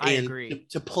 I agree.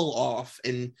 To pull off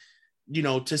and, you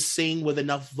know, to sing with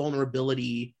enough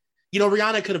vulnerability. You know,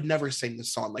 Rihanna could have never sang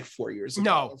this song like 4 years ago.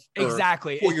 No,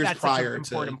 exactly. 4 years That's prior.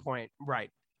 Such an important point. Right.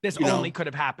 This only could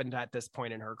have happened at this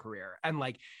point in her career. And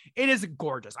like, it is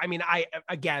gorgeous. I mean,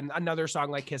 again, another song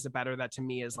like Kiss It Better, that to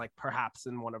me is like perhaps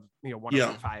in one of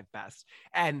the 5 best.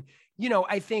 And, you know,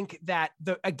 I think that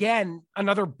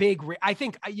another big, I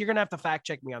think you're going to have to fact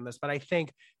check me on this, but I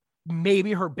think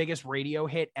maybe her biggest radio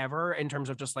hit ever in terms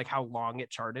of just like how long it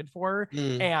charted for.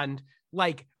 And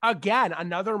like, again,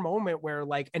 another moment where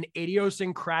like an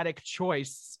idiosyncratic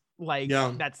choice Like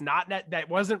that's not that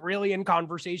wasn't really in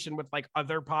conversation with like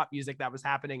other pop music that was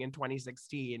happening in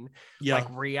 2016.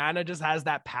 Like Rihanna just has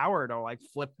that power to like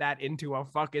flip that into a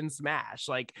fucking smash.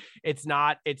 Like it's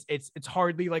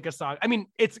hardly like a song. I mean,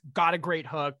 it's got a great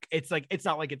hook. It's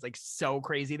not like it's like so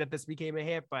crazy that this became a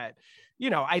hit, but you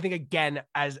know, I think again,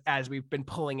 as we've been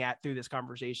pulling at through this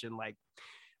conversation, like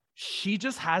she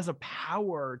just has a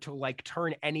power to like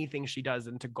turn anything she does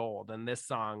into gold. And this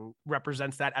song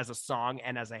represents that as a song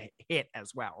and as a hit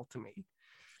as well to me.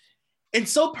 And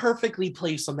so perfectly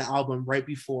placed on the album right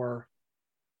before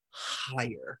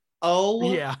Higher.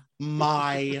 Oh yeah.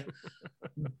 My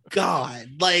God.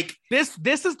 Like this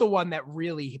is the one that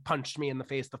really punched me in the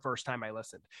face the first time I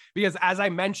listened, because as I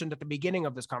mentioned at the beginning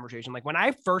of this conversation, like when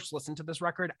I first listened to this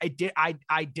record,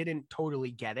 I didn't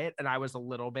totally get it. And I was a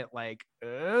little bit like,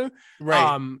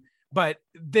 right. But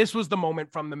this was the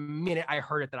moment from the minute I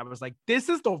heard it that I was like, this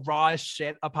is the rawest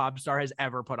shit a pop star has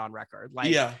ever put on record.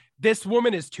 Like this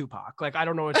woman is Tupac. Like, I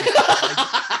don't know what to say.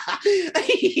 Like,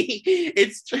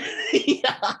 it's true.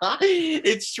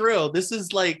 It's true.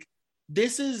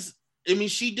 I mean,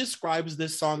 she describes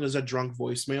this song as a drunk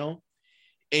voicemail.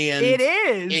 And it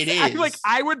is.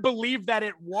 I would believe that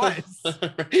it was.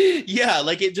 Yeah,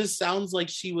 like it just sounds like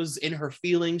she was in her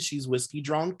feelings. She's whiskey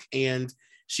drunk and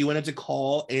she wanted to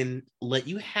call and let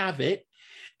you have it.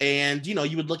 And, you know,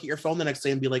 you would look at your phone the next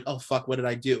day and be like, oh, fuck, what did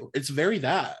I do? It's very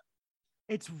that.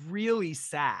 It's really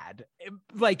sad,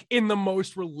 like in the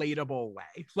most relatable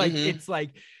way. Like, it's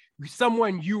like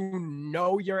someone you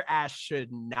know your ass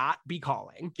should not be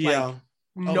calling. Like,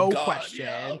 no question.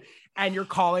 Yeah. And you're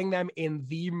calling them in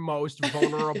the most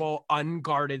vulnerable,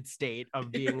 unguarded state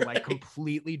of being like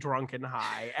completely drunk and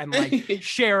high and like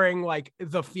sharing like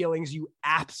the feelings you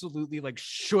absolutely like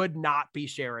should not be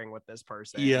sharing with this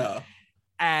person. Yeah.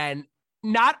 And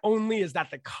not only is that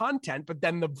the content, but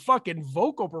then the fucking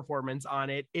vocal performance on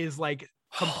it is like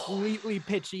completely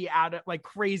pitchy, out of like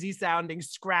crazy sounding,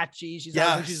 scratchy. She's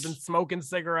been smoking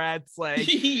cigarettes, like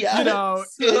you know.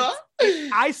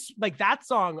 I like that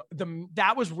song.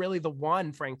 That was really the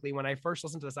one, frankly, when I first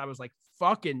listened to this, I was like,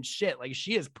 fucking shit, like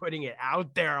she is putting it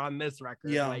out there on this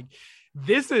record. Like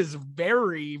this is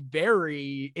very,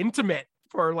 very intimate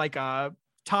for like a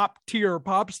top tier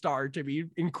pop star to be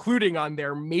including on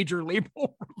their major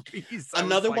label release.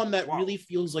 Another one that really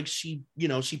feels like she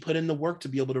put in the work to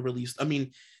be able to release. I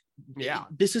mean,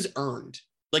 this is earned.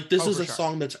 Like this is a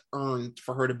song that's earned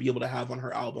for her to be able to have on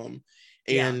her album.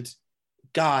 And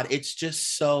God, it's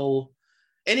just so,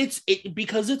 and it's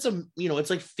because it's it's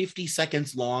like 50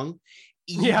 seconds long.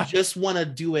 You just want to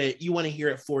do it. You want to hear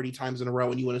it 40 times in a row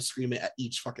and you want to scream it at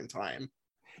each fucking time.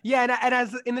 Yeah, and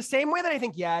as in the same way that I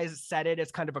think I said it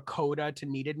as kind of a coda to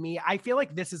Needed Me, I feel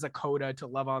like this is a coda to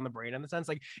Love on the Brain, in the sense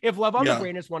like if Love on the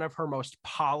Brain is one of her most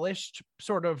polished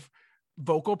sort of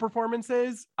vocal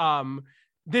performances,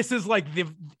 this is like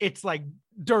it's like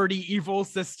dirty evil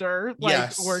sister,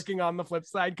 like working on the flip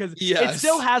side, because it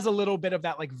still has a little bit of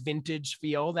that like vintage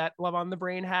feel that Love on the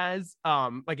Brain has,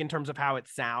 like in terms of how it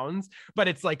sounds, but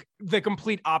it's like the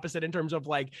complete opposite in terms of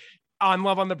like on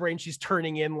Love on the Brain, she's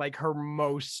turning in like her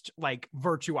most like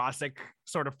virtuosic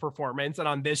sort of performance. And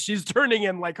on this, she's turning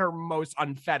in like her most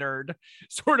unfettered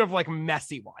sort of like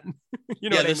messy one.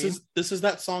 You know what I mean? This is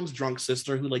that song's drunk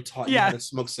sister who like taught you how to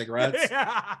smoke cigarettes.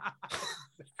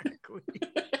 Exactly.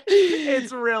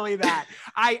 It's really that.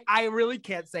 I really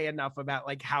can't say enough about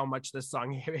like how much this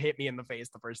song hit me in the face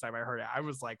the first time I heard it. I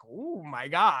was like, oh my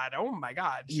god,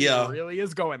 she really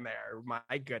is going there.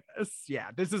 My goodness. Yeah,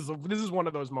 this is one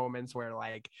of those moments where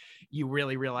like you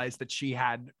really realize that she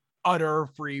had utter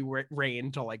free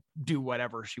reign to like do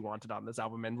whatever she wanted on this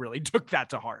album and really took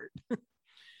that to heart.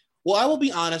 Well, I will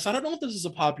be honest, I don't know if this is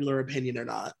a popular opinion or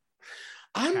not.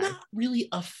 I'm not really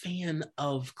a fan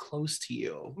of Close to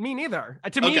You. Me neither.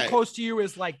 To me, Close to You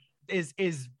is like is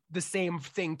the same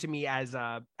thing to me as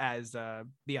the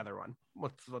other one.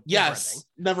 What's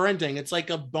Never Ending. It's like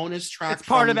a bonus track. It's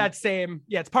part of that same.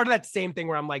 Yeah, it's part of that same thing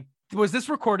where I'm like, was this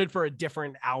recorded for a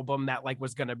different album that like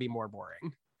was gonna be more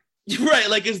boring? Right.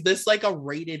 Like, is this like a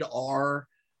rated R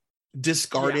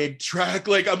discarded track?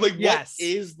 Like, I'm like,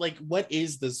 what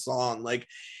is this song? Like,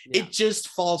 it just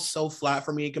falls so flat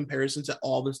for me in comparison to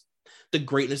all the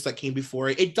greatness that came before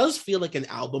it. It does feel like an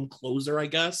album closer, I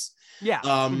guess.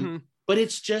 But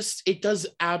it does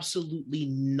absolutely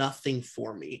nothing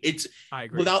for me. I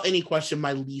agree. Without any question,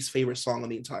 my least favorite song on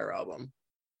the entire album.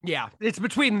 Yeah, it's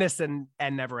between this and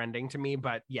Never Ending to me,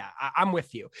 but yeah, I'm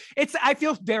with you. I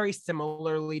feel very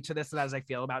similarly to this as I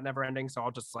feel about Never Ending, so I'll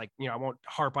just like, I won't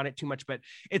harp on it too much, but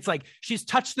it's like she's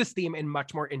touched this theme in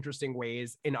much more interesting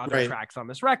ways in other tracks on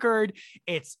this record.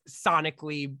 It's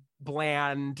sonically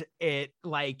bland. It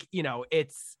like, you know,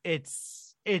 it's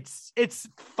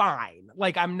fine.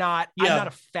 Like I'm not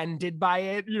offended by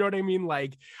it. You know what I mean?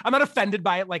 Like I'm not offended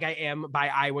by it like I am by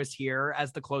I Was Here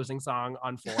as the closing song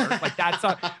on 4. Like that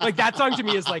song to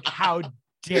me is like, how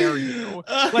dare you?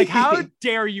 Like, how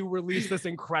dare you release this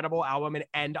incredible album and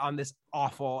end on this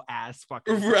awful ass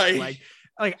fucking song? Right.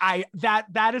 Like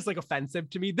that is like offensive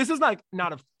to me. This is like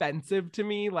not offensive to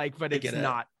me, like, but it's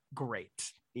not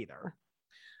great either.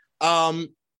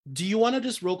 Do you want to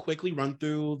just real quickly run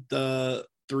through the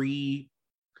 3?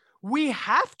 We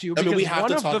have to, because we have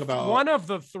to talk about one of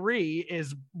the 3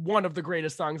 is one of the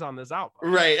greatest songs on this album.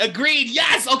 Right. Agreed.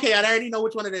 Yes. Okay. I already know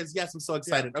which one it is. Yes. I'm so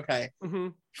excited. Yeah. Okay. Mm-hmm.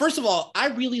 First of all, I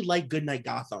really like Goodnight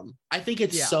Gotham. I think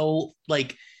it's so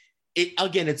like it,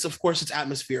 again, it's of course it's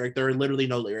atmospheric. There are literally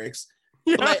no lyrics,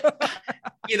 but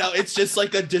you know, it's just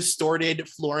like a distorted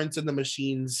Florence and the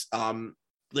Machine's,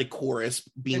 like chorus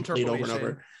being played over and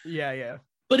over. Yeah. Yeah.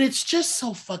 But it's just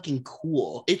so fucking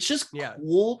cool. It's just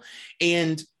cool.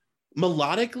 And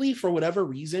melodically, for whatever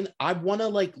reason, I want to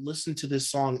like listen to this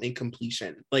song in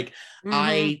completion. Like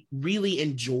I really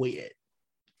enjoy it.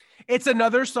 It's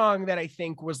another song that I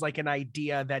think was like an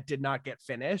idea that did not get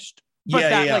finished.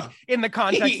 But like in the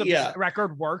context of the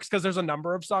record works, because there's a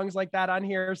number of songs like that on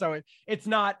here. So it's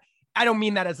not, I don't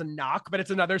mean that as a knock, but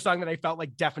it's another song that I felt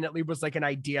like definitely was like an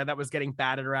idea that was getting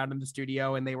batted around in the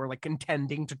studio, and they were like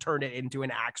contending to turn it into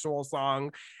an actual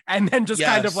song, and then just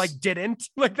kind of like didn't.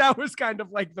 Like that was kind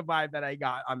of like the vibe that I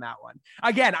got on that one.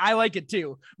 Again, I like it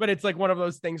too, but it's like one of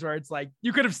those things where it's like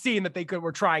you could have seen that they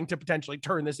were trying to potentially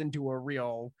turn this into a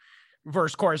real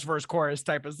verse chorus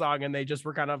type of song, and they just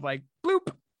were kind of like bloop.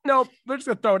 Nope, we're just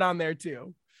gonna throw it on there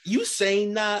too. You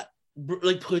saying that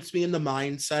like puts me in the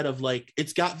mindset of like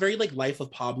it's got very like Life of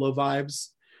Pablo vibes.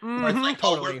 Like,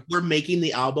 totally. We're making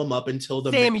the album up until the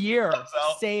same year. Yeah.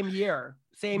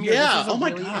 This is a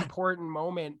really God. important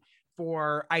moment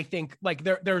for, I think, like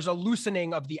there's a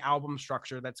loosening of the album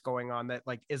structure that's going on that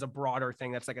like is a broader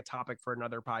thing that's like a topic for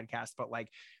another podcast. But like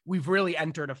we've really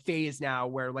entered a phase now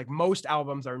where like most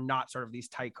albums are not sort of these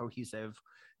tight, cohesive,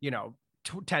 you know,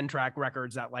 10-track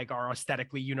records that like are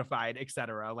aesthetically unified,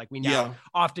 etc. Like we now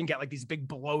often get like these big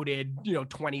bloated, you know,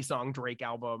 20-song Drake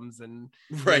albums and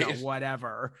you know,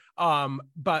 whatever.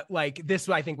 But like this,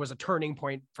 I think, was a turning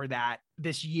point for that.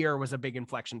 This year was a big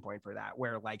inflection point for that,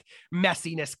 where like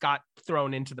messiness got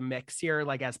thrown into the mix here,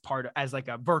 like as like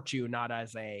a virtue, not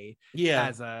as a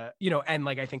as a, you know. And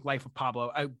like I think Life of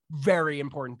Pablo, a very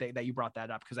important thing that you brought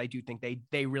that up, because I do think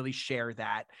they really share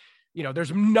that. You know,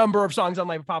 there's a number of songs on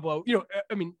Life of Pablo, you know,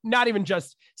 I mean, not even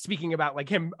just speaking about like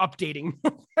him updating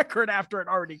the record after it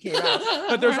already came out,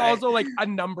 but there's also like a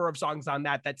number of songs on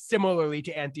that similarly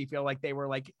to Anti feel like they were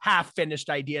like half finished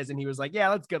ideas. And he was like, yeah,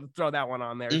 let's throw that one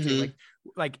on there too.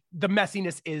 Like the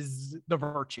messiness is the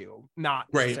virtue, not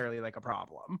necessarily like a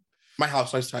problem. My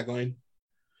Housewives tagline.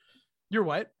 Your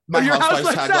what? My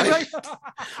Housewives tagline.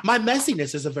 My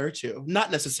messiness is a virtue, not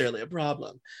necessarily a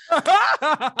problem.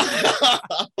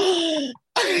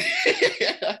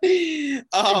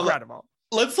 Incredible.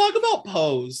 Let's talk about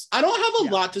Pose. I don't have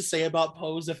a lot to say about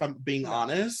Pose, if I'm being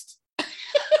honest.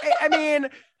 I mean,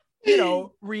 you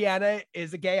know, Rihanna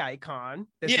is a gay icon.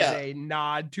 This is a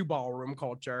nod to ballroom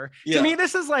culture. To me,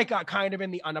 this is like a kind of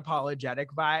in the unapologetic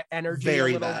vibe energy, a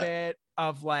little bit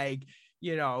of like,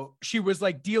 you know, she was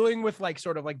like dealing with like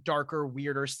sort of like darker,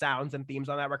 weirder sounds and themes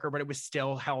on that record, but it was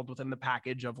still held within the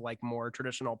package of like more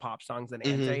traditional pop songs than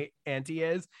Anti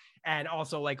is. And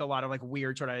also like a lot of like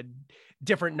weird sort of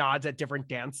different nods at different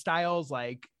dance styles,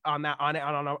 like on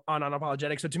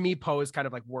Unapologetic. So to me, Pose kind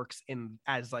of like works in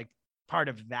as like part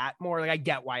of that more. Like I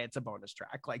get why it's a bonus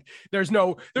track. Like there's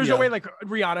no way like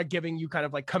Rihanna giving you kind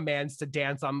of like commands to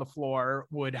dance on the floor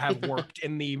would have worked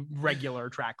in the regular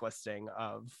track listing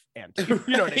of Anti.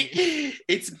 You know what I mean?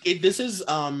 This is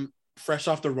Fresh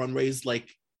Off the Runway's like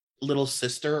little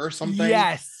sister or something.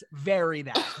 Yes, very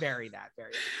that.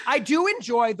 I do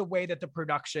enjoy the way that the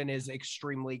production is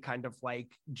extremely kind of like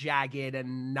jagged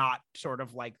and not sort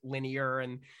of like linear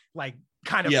and like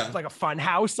kind of like a fun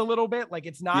house a little bit. Like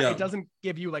it's not, it doesn't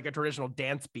give you like a traditional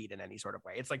dance beat in any sort of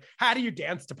way. It's like, how do you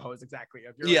dance to Pose exactly?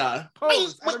 If you're like,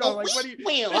 Pose, I don't know, like what do you,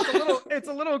 it's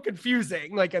a little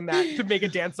confusing, like in that, to make a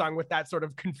dance song with that sort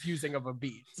of confusing of a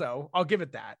beat. So I'll give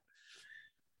it that.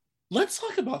 Let's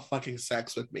talk about Fucking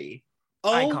Sex with Me.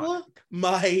 Iconic.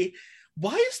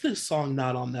 Why is this song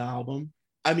not on the album?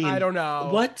 I mean, I don't know.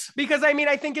 What? Because I mean,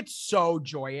 I think it's so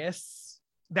joyous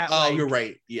that like, you're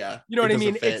right. Yeah. You know what I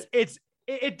mean?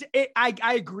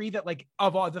 I agree that like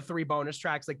of all the 3 bonus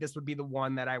tracks, like this would be the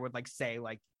one that I would like say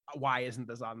like, why isn't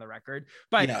this on the record?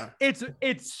 But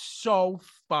it's so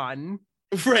fun.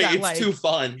 Right. that, It's like, too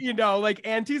fun. you know, like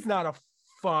Auntie's not a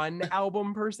fun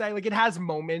album per se. Like it has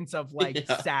moments of like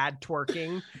sad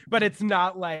twerking, but it's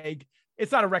not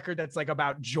a record that's like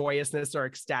about joyousness or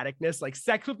ecstaticness. Like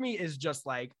Sex With Me is just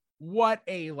like, what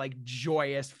a like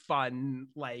joyous, fun,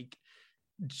 like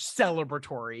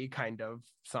celebratory kind of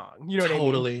song. You know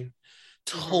what I mean?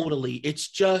 Totally. It's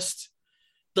just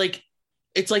like,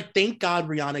 it's like, thank God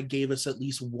Rihanna gave us at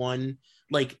least one,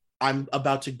 like, I'm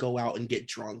about to go out and get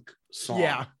drunk song.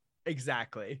 Yeah,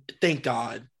 exactly. Thank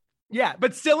God. Yeah,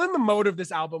 but still in the mode of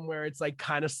this album where it's like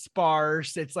kind of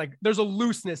sparse. It's like there's a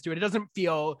looseness to it. It doesn't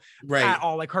feel at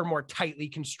all like her more tightly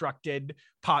constructed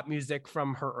pop music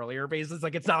from her earlier phases.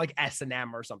 Like it's not like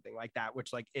S&M or something like that,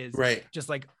 which like is just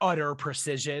like utter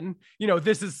precision. You know,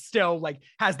 this is still like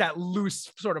has that loose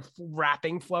sort of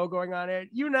rapping flow going on it.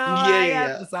 You know, I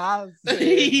have the sauce.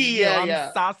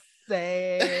 I'm saucy.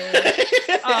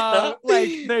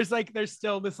 There's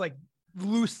still this like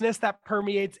looseness that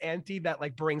permeates Auntie that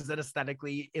like brings it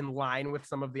aesthetically in line with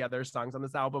some of the other songs on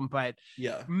this album. But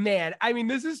man, I mean,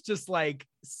 this is just like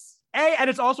and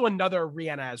it's also another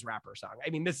Rihanna as rapper song. I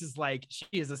mean, this is like she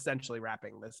is essentially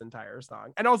rapping this entire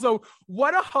song. And also,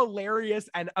 what a hilarious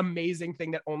and amazing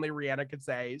thing that only Rihanna could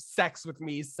say. Sex With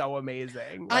Me is so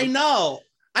amazing. Like, I know.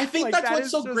 I think like, that's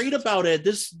what's so great about it.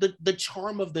 The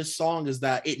charm of this song is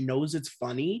that it knows it's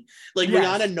funny. Like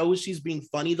Rihanna knows she's being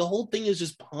funny. The whole thing is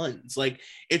just puns. Like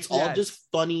it's all just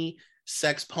funny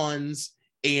sex puns.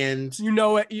 And you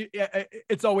know it,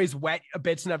 it's always wet. A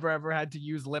bitch never ever had to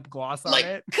use lip gloss on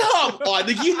it. Come on,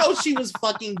 like you know she was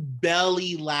fucking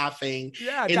belly laughing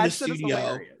in the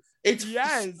studio. It's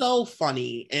so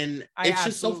funny, and it's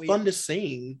just so fun to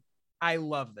sing. I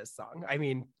love this song. I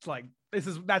mean, like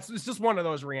it's just one of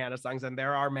those Rihanna songs, and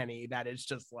there are many that it's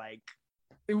just like,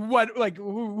 what, like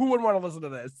who would want to listen to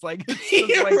this? Like, it's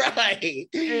just like it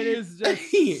is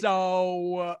just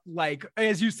so like,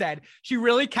 as you said, she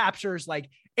really captures like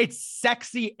it's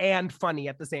sexy and funny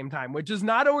at the same time, which is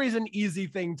not always an easy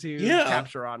thing to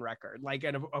capture on record. Like,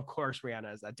 and of course,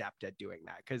 Rihanna is adept at doing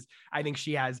that because I think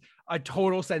she has a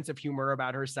total sense of humor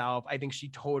about herself. I think she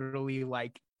totally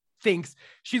like thinks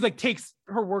she's like takes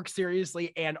her work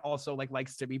seriously and also like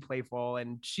likes to be playful.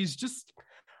 And she's just,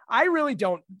 I really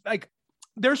don't like,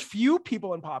 there's few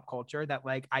people in pop culture that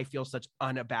like I feel such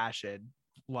unabashed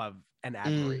love and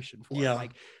admiration for.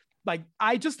 Like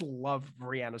I just love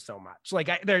Rihanna so much.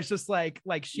 Like there's just like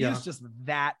she is just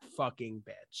that fucking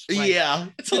bitch. Like,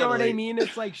 totally. You know what I mean?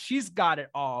 It's like she's got it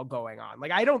all going on.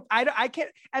 Like I can't,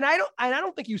 and I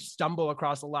don't think you stumble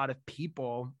across a lot of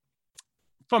people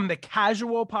from the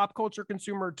casual pop culture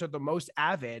consumer to the most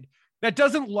avid that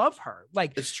doesn't love her.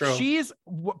 Like it's true. She's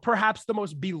perhaps the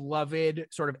most beloved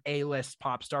sort of A-list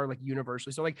pop star, like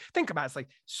universally. So like, think about it. It's like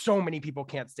so many people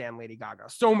can't stand Lady Gaga.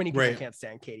 So many people can't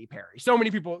stand Katy Perry. So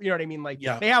many people, you know what I mean? Like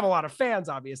they have a lot of fans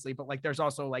obviously, but like, there's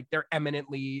also like, they're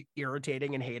eminently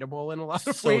irritating and hateable in a lot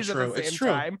of ways at the same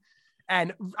time.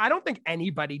 And I don't think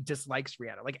anybody dislikes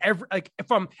Rihanna. Like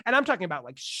and I'm talking about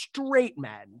like straight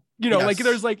men, you know, like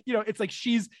there's like, you know, it's like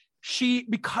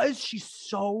because she's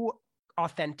so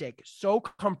authentic, so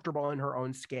comfortable in her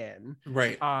own skin.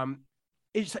 Right.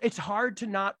 It's hard to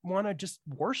not want to just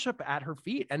worship at her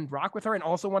feet and rock with her and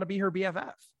also want to be her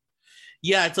BFF.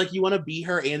 Yeah. It's like, you want to be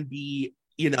her and be,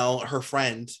 you know, her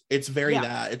friend. It's very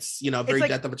that it's, you know, very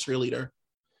death of a cheerleader.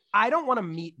 I don't want to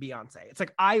meet Beyonce. It's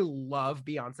like, I love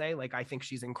Beyonce. Like, I think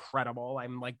she's incredible.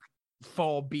 I'm like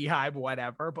full Beehive,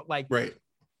 whatever, but like,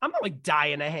 I'm not like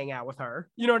dying to hang out with her.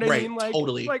 You know what I mean? Like,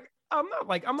 totally. Like, I'm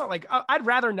not like, I'd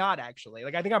rather not actually.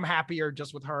 Like, I think I'm happier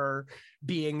just with her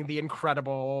being the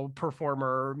incredible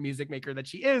performer, music maker that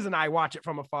she is. And I watch it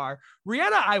from afar.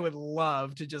 Rihanna, I would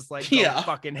love to just like go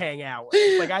fucking hang out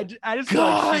with. Like, I just feel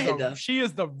like she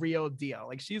is the real deal.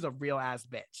 Like, she's a real ass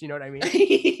bitch. You know what I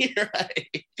mean?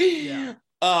 Right. Yeah.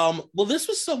 Well, this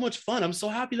was so much fun. I'm so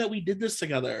happy that we did this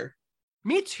together.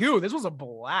 Me too. This was a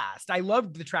blast. I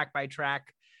loved the track by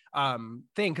track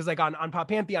thing, because like on Pop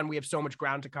Pantheon we have so much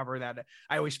ground to cover that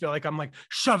I always feel like I'm like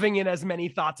shoving in as many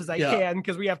thoughts as I can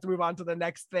because we have to move on to the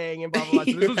next thing and blah blah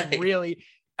blah. So this was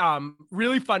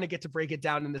really fun to get to break it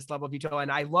down in this level of detail,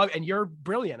 and you're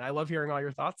brilliant. I love hearing all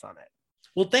your thoughts on it.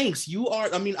 Well, thanks. You are,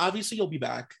 I mean, obviously you'll be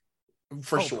back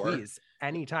for sure. Please,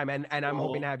 anytime. And I'm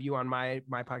hoping to have you on my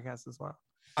podcast as well.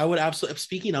 I would absolutely.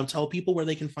 Speaking of, tell people where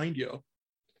they can find you.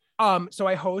 So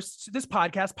I host this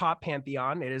podcast, Pop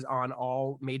Pantheon. It is on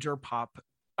all major podcast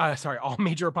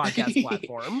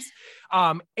platforms.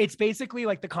 It's basically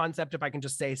like the concept, if I can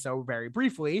just say so very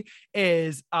briefly,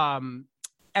 is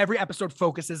every episode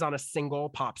focuses on a single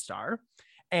pop star.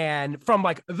 and from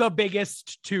like the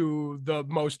biggest to the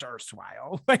most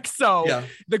erstwhile. Like, so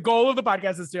the goal of the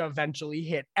podcast is to eventually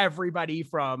hit everybody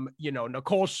from, you know,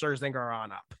 Nicole Scherzinger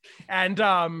on up.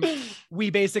 And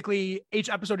we basically, each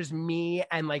episode is me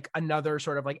and like another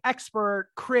sort of like expert,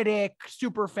 critic,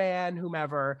 super fan,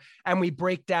 whomever, and we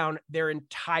break down their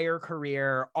entire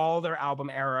career, all their album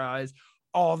eras,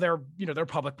 all their, you know, their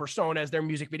public personas, their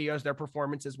music videos, their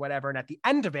performances, whatever. And at the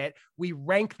end of it, we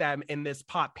rank them in this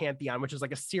pop pantheon, which is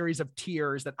like a series of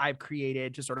tiers that I've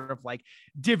created to sort of like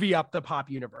divvy up the pop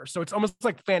universe. So it's almost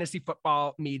like fantasy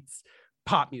football meets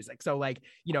pop music. So like,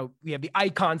 you know, we have the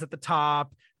icons at the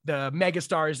top, the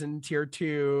megastars in tier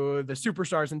 2, the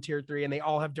superstars in tier 3, and they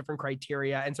all have different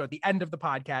criteria. And so at the end of the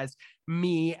podcast,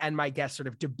 me and my guests sort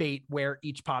of debate where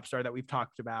each pop star that we've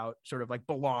talked about sort of like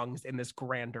belongs in this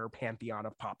grander pantheon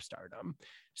of pop stardom.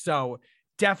 So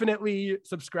definitely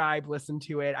subscribe, listen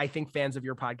to it. I think fans of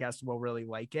your podcast will really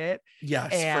like it.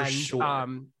 Yes, and, for sure.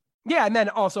 Yeah. And then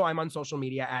also I'm on social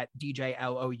media at DJ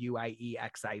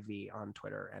LOUIEXIV on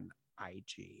Twitter and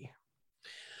IG.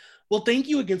 Well, thank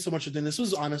you again so much for doing this.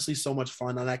 Was honestly so much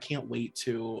fun, and I can't wait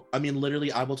to, I mean,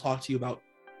 literally, I will talk to you about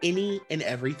any and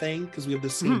everything because we have the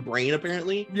same brain,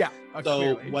 apparently. Yeah.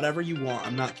 So whatever you want,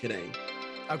 I'm not kidding.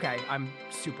 Okay, I'm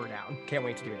super down. Can't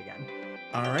wait to do it again.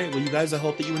 All right. Well, you guys, I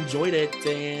hope that you enjoyed it,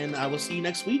 and I will see you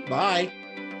next week. Bye.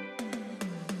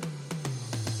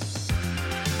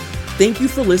 Thank you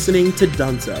for listening to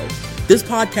Dunzo. This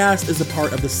podcast is a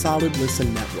part of the Solid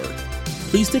Listen Network.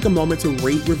 Please take a moment to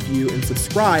rate, review, and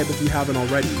subscribe if you haven't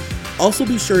already. Also,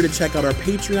 be sure to check out our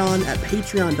Patreon at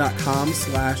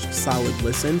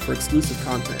patreon.com/solidlisten for exclusive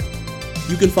content.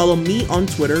 You can follow me on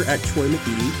Twitter at Troy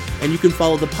McEady, and you can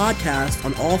follow the podcast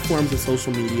on all forms of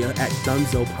social media at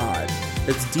DunzoPod.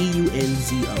 That's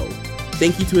DUNZO.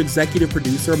 Thank you to executive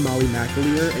producer Molly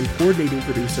McAleer and coordinating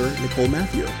producer Nicole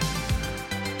Matthew.